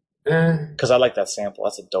 Because I like that sample.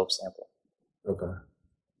 That's a dope sample. Okay.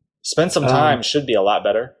 Spend Some Time should be a lot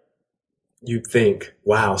better. You'd think.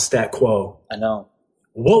 Wow, Stat Quo. I know.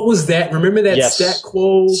 What was that? Remember that Stat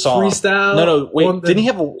Quo song. freestyle? No, wait. Didn't he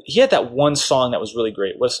have he had that one song that was really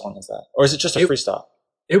great. What song is that? Or is it just a freestyle?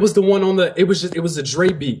 It was the one on the, it was a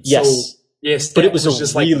Dre beat. Yes. So, yeah, Stat but it was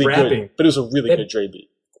just really like rapping. good. But it was a really good Dre beat.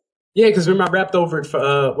 Yeah, because remember I rapped over it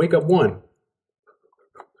for Wake Up One.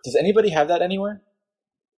 Does anybody have that anywhere?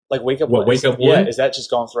 Like Wake Up What, One? Wake Up One? Yeah, is that just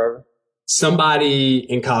gone forever? Somebody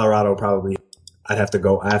in Colorado probably. I have to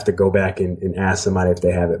go back and ask somebody if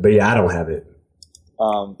they have it. But yeah, I don't have it.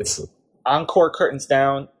 It's Encore Curtains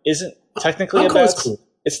Down isn't technically a bad cool.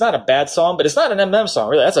 It's not a bad song, but it's not an Eminem song,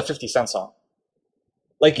 really. That's a 50 Cent song.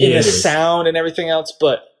 Like in the sound and everything else,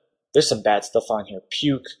 but there's some bad stuff on here.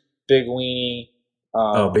 Puke, Big Weenie,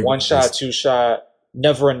 One Shot, Two Shot,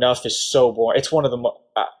 Never Enough is so boring. It's one of the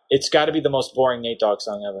it's got to be the most boring Nate Dogg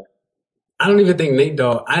song ever. I don't even think Nate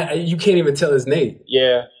Dogg. You can't even tell it's Nate.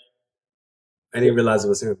 Yeah. I didn't realize it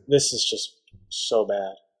was him. This is just so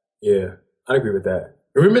bad. Yeah, I agree with that.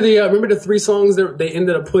 Remember the 3 songs that they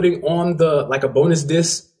ended up putting on the like a bonus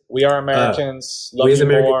disc? We Are Americans, Love You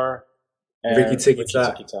More, and Ricky Tikki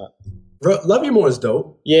Tok. Love You More is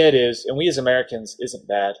dope. Yeah, it is. And We As Americans isn't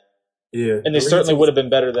bad. Yeah. And they certainly would have been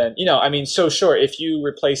better than, so sure, if you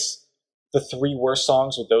replace the 3 worst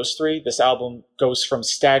songs with those 3, this album goes from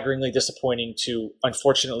staggeringly disappointing to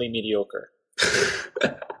unfortunately mediocre.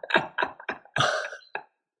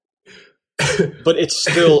 But it's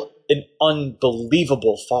still an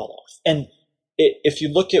unbelievable fall off. And if you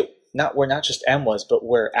look at where not just M was, but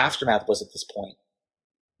where Aftermath was at this point,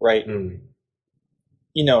 right?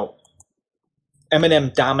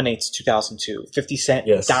 Eminem dominates 2002. 50 Cent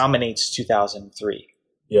dominates 2003.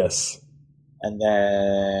 Yes. And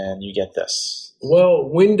then you get this. Well,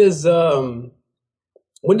 when does the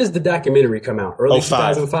documentary come out? Early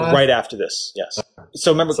 2005? Right after this, yes.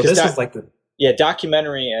 So remember, so this was like the... Yeah,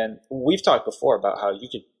 documentary, and we've talked before about how you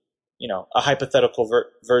could, a hypothetical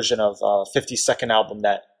version of 50's second album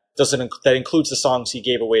that includes the songs he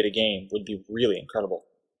gave away to Game would be really incredible.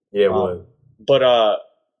 Yeah, it would.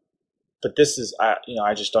 But this is,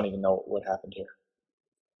 I just don't even know what happened here.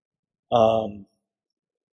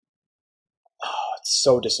 It's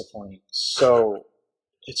so disappointing. So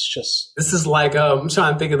it's just... This is like, I'm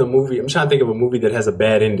trying to think of a movie that has a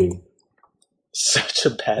bad ending. Such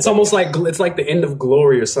a bad It's almost like, it's like the end of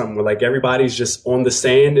Glory or something, where like everybody's just on the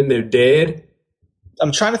sand and they're dead.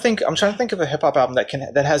 I'm trying to think of a hip hop album or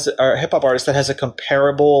a hip hop artist that has a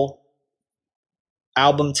comparable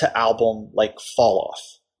album to album like fall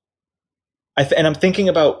off. And I'm thinking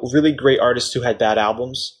about really great artists who had bad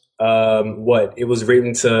albums. It was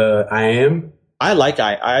written to I Am. I like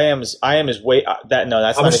I Am is way that no,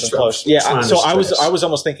 that's not even close. Yeah, so I was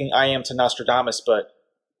almost thinking I Am to Nostradamus, but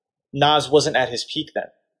Nas wasn't at his peak then.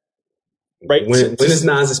 Right? When is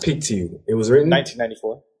Nas's peak to you? It was written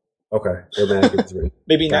 1994. Okay, it was written.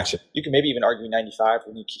 Maybe gotcha. You can maybe even argue 95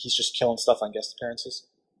 when he's just killing stuff on guest appearances.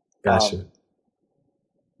 Gotcha.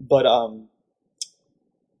 What was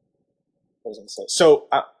I going to say? So,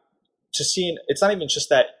 it's not even just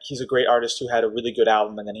that he's a great artist who had a really good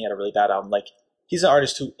album and then he had a really bad album. Like, he's an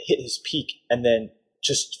artist who hit his peak and then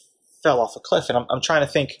just fell off a cliff. And I'm trying to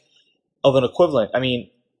think of an equivalent. I mean,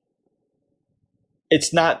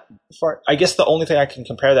 it's not far. I guess the only thing I can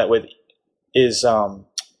compare that with is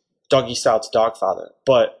Doggy Style's Dogfather.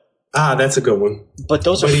 But that's a good one. But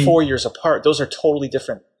those are 4 years apart. Those are totally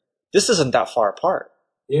different. This isn't that far apart.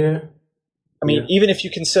 Yeah. I mean, even if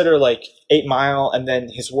you consider like 8 Mile and then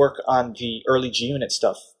his work on the early G Unit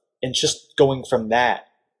stuff, and just going from that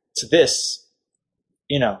to this,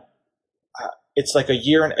 it's like a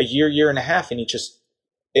year and a half, and he just,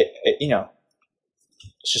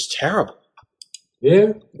 it's just terrible.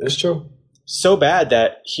 Yeah, that's true. So bad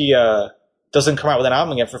that he doesn't come out with an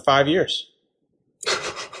album again for 5 years.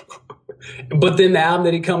 But then the album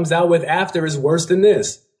that he comes out with after is worse than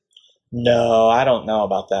this. No, I don't know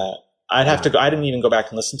about that. I'd have to go. I didn't even go back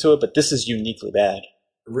and listen to it, but this is uniquely bad.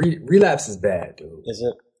 Relapse is bad, dude. Is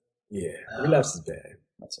it? Yeah, Relapse is bad.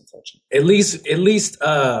 That's unfortunate. At least,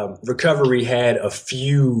 Recovery had a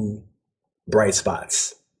few bright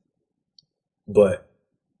spots, but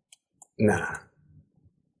nah.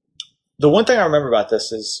 The one thing I remember about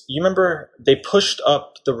this is, you remember they pushed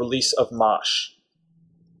up the release of Mosh.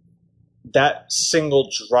 That single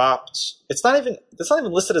dropped. It's not even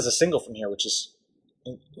listed as a single from here, which is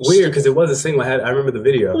weird because it was a single. I remember the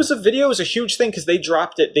video. It was a video. It was a huge thing because they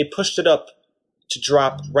dropped it. They pushed it up to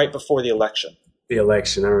drop right before the election. The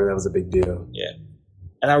election. I remember that was a big deal. Yeah.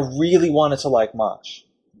 And I really wanted to like Mosh.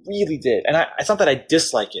 Really did. And it's not that I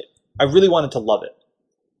dislike it. I really wanted to love it.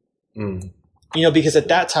 Mm. You know, because at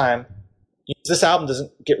that time, this album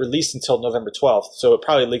doesn't get released until November 12th, so it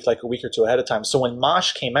probably leaked like a week or two ahead of time. So when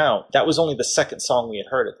Mosh came out, that was only the second song we had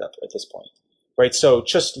heard at this point. Right? So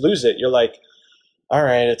Just Lose It, you're like, all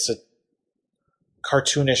right, it's a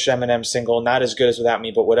cartoonish Eminem single, not as good as Without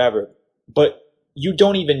Me, but whatever. But you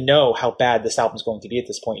don't even know how bad this album's going to be at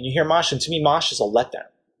this point. And you hear Mosh, and to me, Mosh is a letdown.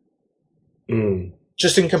 Mm.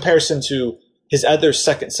 Just in comparison to his other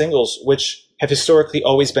second singles, which have historically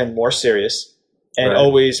always been more serious and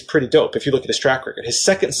always pretty dope. If you look at his track record, his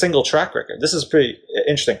second single track record, this is pretty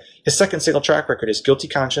interesting. His second single track record is Guilty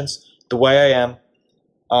Conscience, The Way I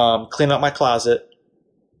Am, Clean Out My Closet,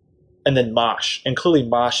 and then Mosh. And clearly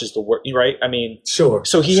Mosh is the word, right? I mean, sure.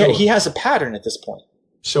 So he has a pattern at this point.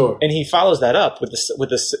 Sure. And he follows that up with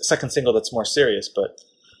the second single that's more serious. But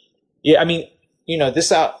yeah, I mean, you know,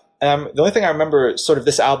 the only thing I remember sort of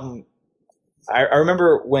this album, I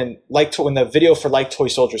remember when the video for Like Toy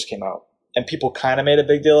Soldiers came out, and people kind of made a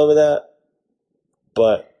big deal over that.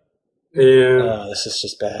 But yeah, this is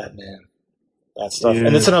just bad, man. Bad stuff. Yeah.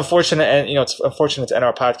 And it's unfortunate to end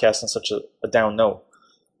our podcast on such a down note.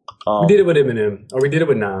 We did it with Eminem, or we did it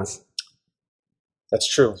with Nas. That's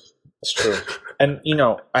true. That's true. And, you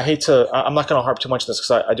know, I'm not going to harp too much on this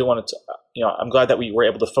because I do want to, you know, I'm glad that we were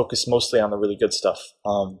able to focus mostly on the really good stuff.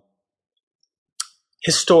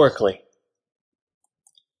 Historically,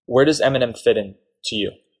 where does Eminem fit in to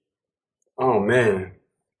you? Oh, man.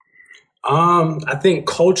 I think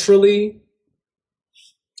culturally,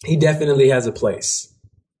 he definitely has a place.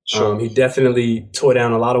 Sure. He definitely tore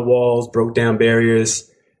down a lot of walls, broke down barriers,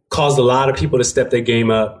 caused a lot of people to step their game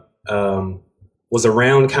up. Was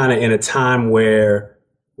around kind of in a time where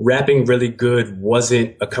rapping really good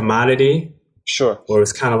wasn't a commodity. Sure. Or it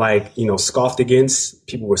was kind of like, you know, scoffed against.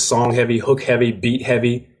 People were song heavy, hook heavy, beat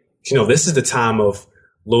heavy. You know, this is the time of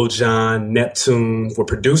Lil Jon, Neptune, where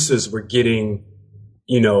producers were getting,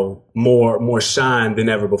 you know, more shine than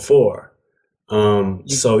ever before.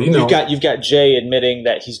 So, you know, you've got Jay admitting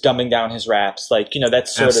that he's dumbing down his raps. Like, you know,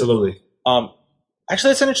 that's sort absolutely.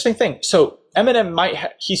 Actually, that's an interesting thing. So Eminem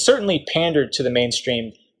he certainly pandered to the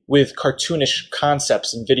mainstream with cartoonish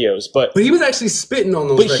concepts and videos, but he was actually spitting on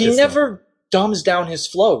those. But he never dumbs down his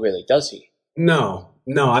flow, really, does he? No.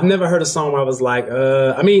 I've never heard a song where I was like,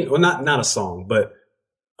 not a song, but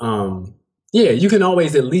yeah, you can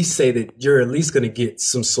always at least say that you're at least going to get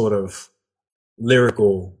some sort of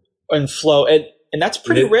lyrical and flow, and that's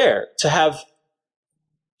pretty rare to have.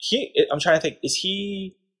 I'm trying to think.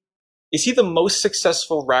 Is he the most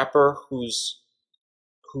successful rapper who's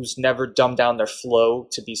never dumbed down their flow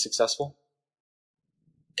to be successful?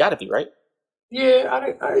 Gotta be, right? Yeah,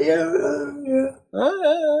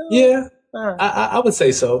 yeah. I would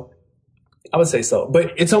say so.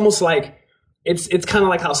 But it's almost like it's kind of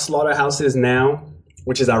like how Slaughterhouse is now,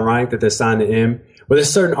 which is ironic that they're signed to M. But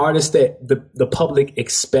there's certain artists that the public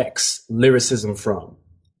expects lyricism from.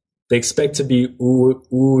 They expect to be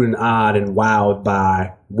ooh and odd and wowed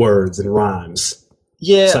by words and rhymes.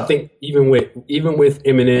 Yeah. So I think even with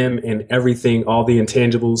Eminem and everything, all the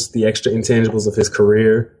intangibles, the extra intangibles of his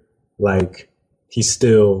career, like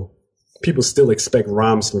people still expect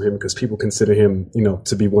rhymes from him because people consider him, you know,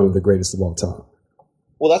 to be one of the greatest of all time.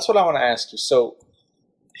 Well, that's what I want to ask you. So,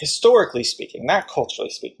 historically speaking, not culturally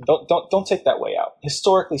speaking, don't take that way out.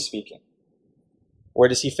 Historically speaking, where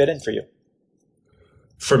does he fit in for you?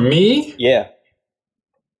 For me? Yeah.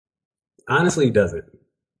 Honestly, he doesn't.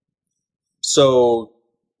 So,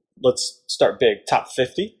 let's start big. Top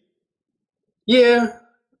 50? Yeah.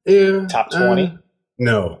 Top 20?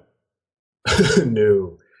 No.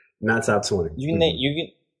 No. Not top 20. You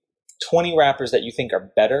can 20 rappers that you think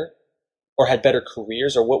are better or had better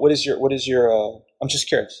careers, or what is your I'm just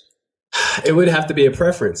curious. It would have to be a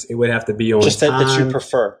preference. It would have to be on just time. That you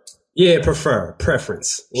prefer. Yeah,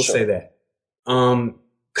 preference. We'll say that.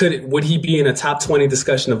 Would he be in a top 20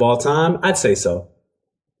 discussion of all time? I'd say so.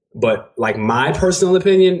 But like my personal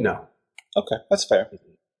opinion, no. Okay, that's fair.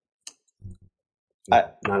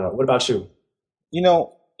 Not at all. What about you? You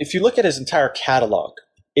know, if you look at his entire catalog,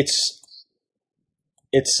 it's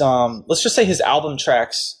let's just say his album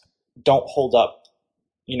tracks don't hold up,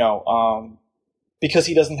 you know, because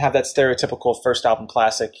he doesn't have that stereotypical first album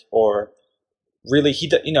classic or really, he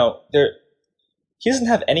doesn't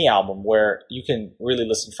have any album where you can really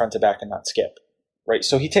listen front to back and not skip, right?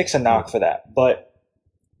 So he takes a knock for that. But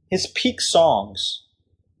his peak songs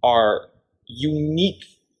are unique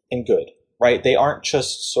and good, right? They aren't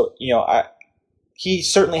just he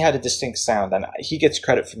certainly had a distinct sound, and he gets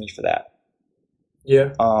credit for me for that.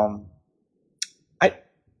 Yeah.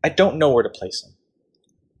 I don't know where to place him.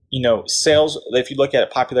 Sales, if you look at it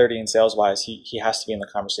popularity and sales wise, he has to be in the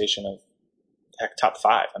conversation of top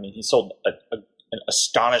 5. I mean, he sold an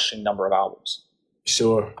astonishing number of albums.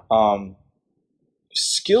 Sure.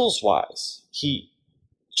 Skills wise, he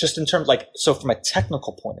just in terms so from a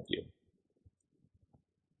technical point of view,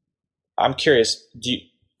 I'm curious,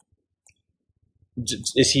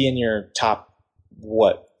 is he in your top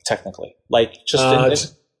what technically?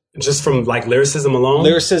 Just from lyricism alone?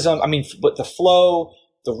 Lyricism, I mean, but the flow,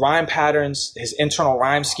 the rhyme patterns, his internal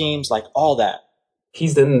rhyme schemes, all that.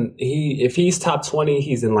 If he's top 20,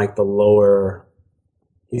 he's in the lower,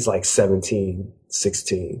 he's 17,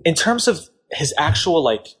 16. In terms of his actual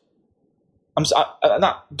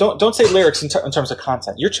don't say lyrics in terms of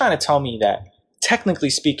content. You're trying to tell me that technically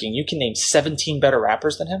speaking, you can name 17 better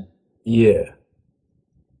rappers than him? Yeah.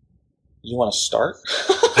 You want to start?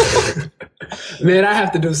 Man, I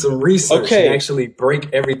have to do some research and actually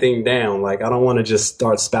break everything down. I don't want to just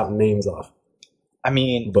start spouting names off. I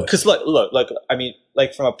mean, because look, I mean,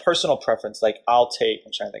 from a personal preference, I'm trying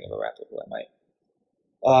to think of a rapper who I might.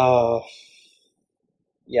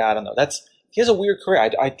 Yeah, I don't know. He has a weird career.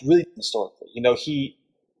 I really historically,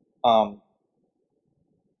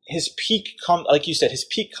 his peak like you said, his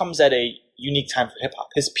peak comes at a unique time for hip hop.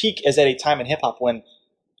 His peak is at a time in hip hop when,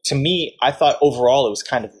 to me, I thought overall it was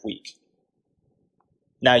kind of weak.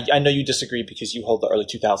 Now, I know you disagree because you hold the early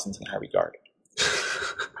 2000s in high regard.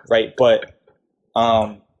 Right? But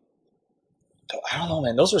I don't know,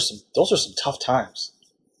 man. Those are some tough times.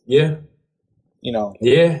 Yeah.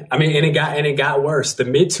 Yeah. I mean, and it got worse. The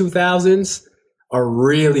mid 2000s are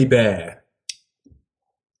really bad.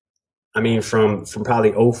 I mean, from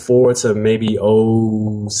probably 04 to maybe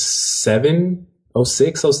 07,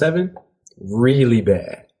 06, 07, really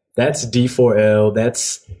bad. That's D4L.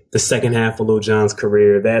 That's the second half of Lil Jon's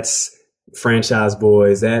career. That's Franchise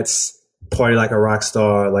Boys. That's Party Like a Rock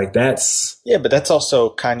Star. That's... Yeah, but that's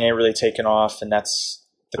also Kanye really taking off, and that's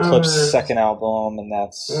the Clip's second album, and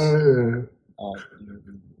that's...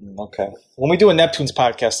 Okay. When we do a Neptunes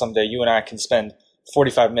podcast someday, you and I can spend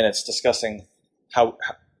 45 minutes discussing how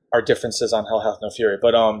our differences on Hell Hath No Fury.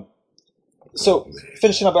 But, so,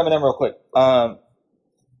 finishing up Eminem real quick.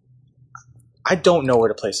 I don't know where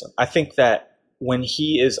to place him. I think that when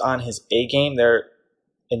he is on his A game there,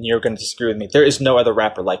 and you're going to disagree with me, there is no other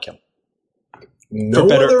rapper like him. No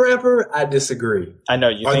other rapper? I disagree. I know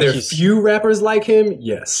you. Are there few rappers like him?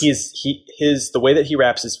 Yes. The way that he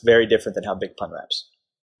raps is very different than how Big Pun raps.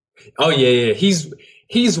 Oh yeah. He's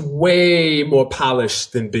way more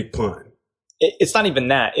polished than Big Pun. It's not even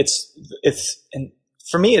that. And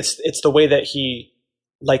for me, it's the way that he's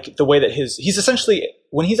essentially,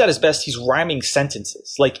 when he's at his best, he's rhyming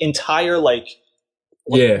sentences, entire line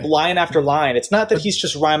after line. It's not that he's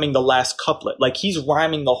just rhyming the last couplet. He's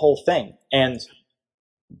rhyming the whole thing. And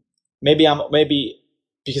maybe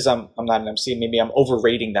because I'm not an MC, maybe I'm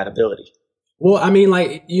overrating that ability. Well, I mean,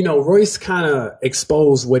 Royce kind of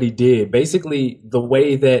exposed what he did. Basically, the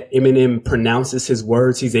way that Eminem pronounces his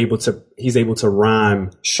words, he's able to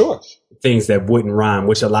rhyme. Sure. Things that wouldn't rhyme,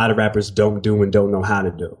 which a lot of rappers don't do and don't know how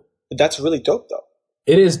to do. That's really dope, though.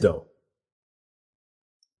 It is dope.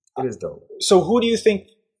 It is dope. So, who do you think?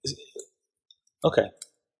 Okay,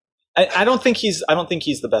 I don't think he's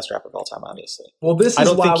the best rapper of all time. Obviously. Well, this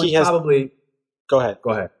is why we probably. Go ahead.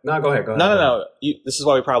 No, go ahead. No. This is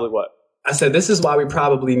why we probably what? I said this is why we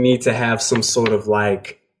probably need to have some sort of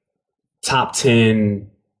top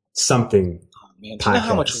 10 something. Man, do you know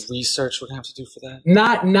how much research we're gonna have to do for that?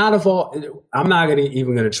 Not of all. I'm not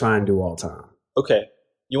even gonna try and do all time. Okay,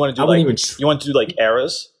 you want to do you want to do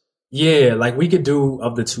eras? Yeah, we could do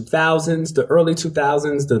of the 2000s, the early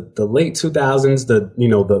 2000s, the late 2000s, the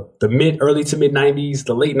early to mid 90s,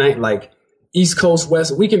 the late night, East Coast,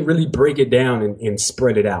 West. We can really break it down and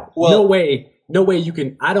spread it out. Well, no way you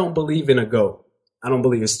can. I don't believe in a GOAT. I don't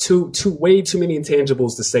believe it's way too many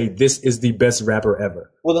intangibles to say this is the best rapper ever.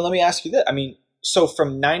 Well, then let me ask you this. I mean, so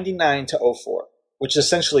from 99 to 04, which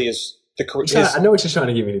essentially is the career. I know what you're trying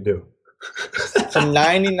to get me to do. From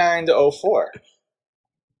 99 to 04.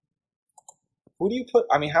 Who do you put?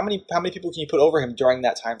 I mean, how many people can you put over him during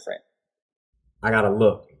that time frame? I gotta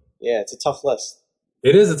look. Yeah, it's a tough list.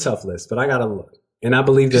 It is a tough list, but I gotta look, and I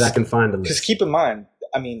believe that I can find a list. Because keep in mind,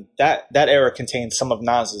 I mean that era contains some of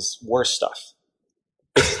Nas's worst stuff.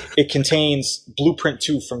 it contains Blueprint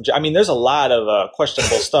 2 from. I mean, there's a lot of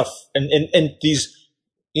questionable stuff in these,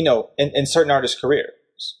 in certain artists' careers,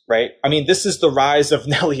 right? I mean, this is the rise of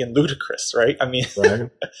Nelly and Ludacris, right? I mean, Right.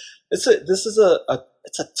 this is a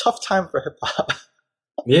tough time for hip hop.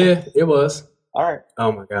 Yeah, it was. All right.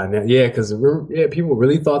 Oh my God. Yeah, because people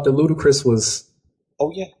really thought that Ludacris was.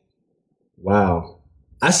 Oh yeah. Wow.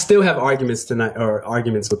 I still have arguments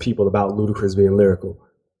with people about Ludacris being lyrical.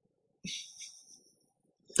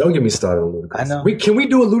 Don't get me started on Ludacris. I know. Can we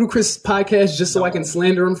do a Ludacris podcast just so I can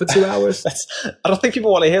slander him for 2 hours? I don't think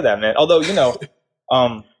people want to hear that, man. Although, hit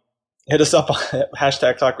us up on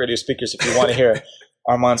hashtag Talk Radio Speakers if you want to hear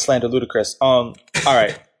Armand slander Ludacris. All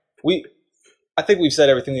right. I think we've said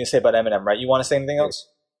everything we need to say about Eminem, right? You want to say anything else?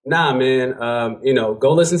 Nah, man.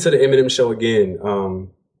 Go listen to the Eminem show again.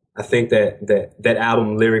 I think that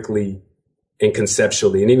album lyrically and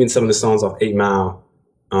conceptually, and even some of the songs off 8 Mile,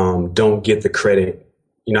 don't get the credit.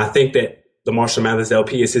 I think that the Marshall Mathers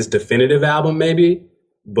LP is his definitive album, maybe,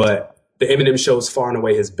 but the Eminem show is far and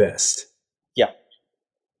away his best. Yeah,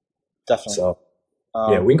 definitely. So,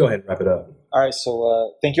 we can go ahead and wrap it up. All right.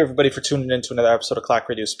 So, thank you everybody for tuning in to another episode of Clock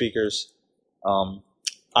Radio Speakers.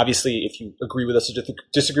 Obviously, if you agree with us or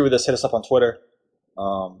disagree with us, hit us up on Twitter.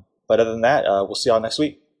 But other than that, we'll see y'all next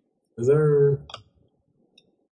week. Is there...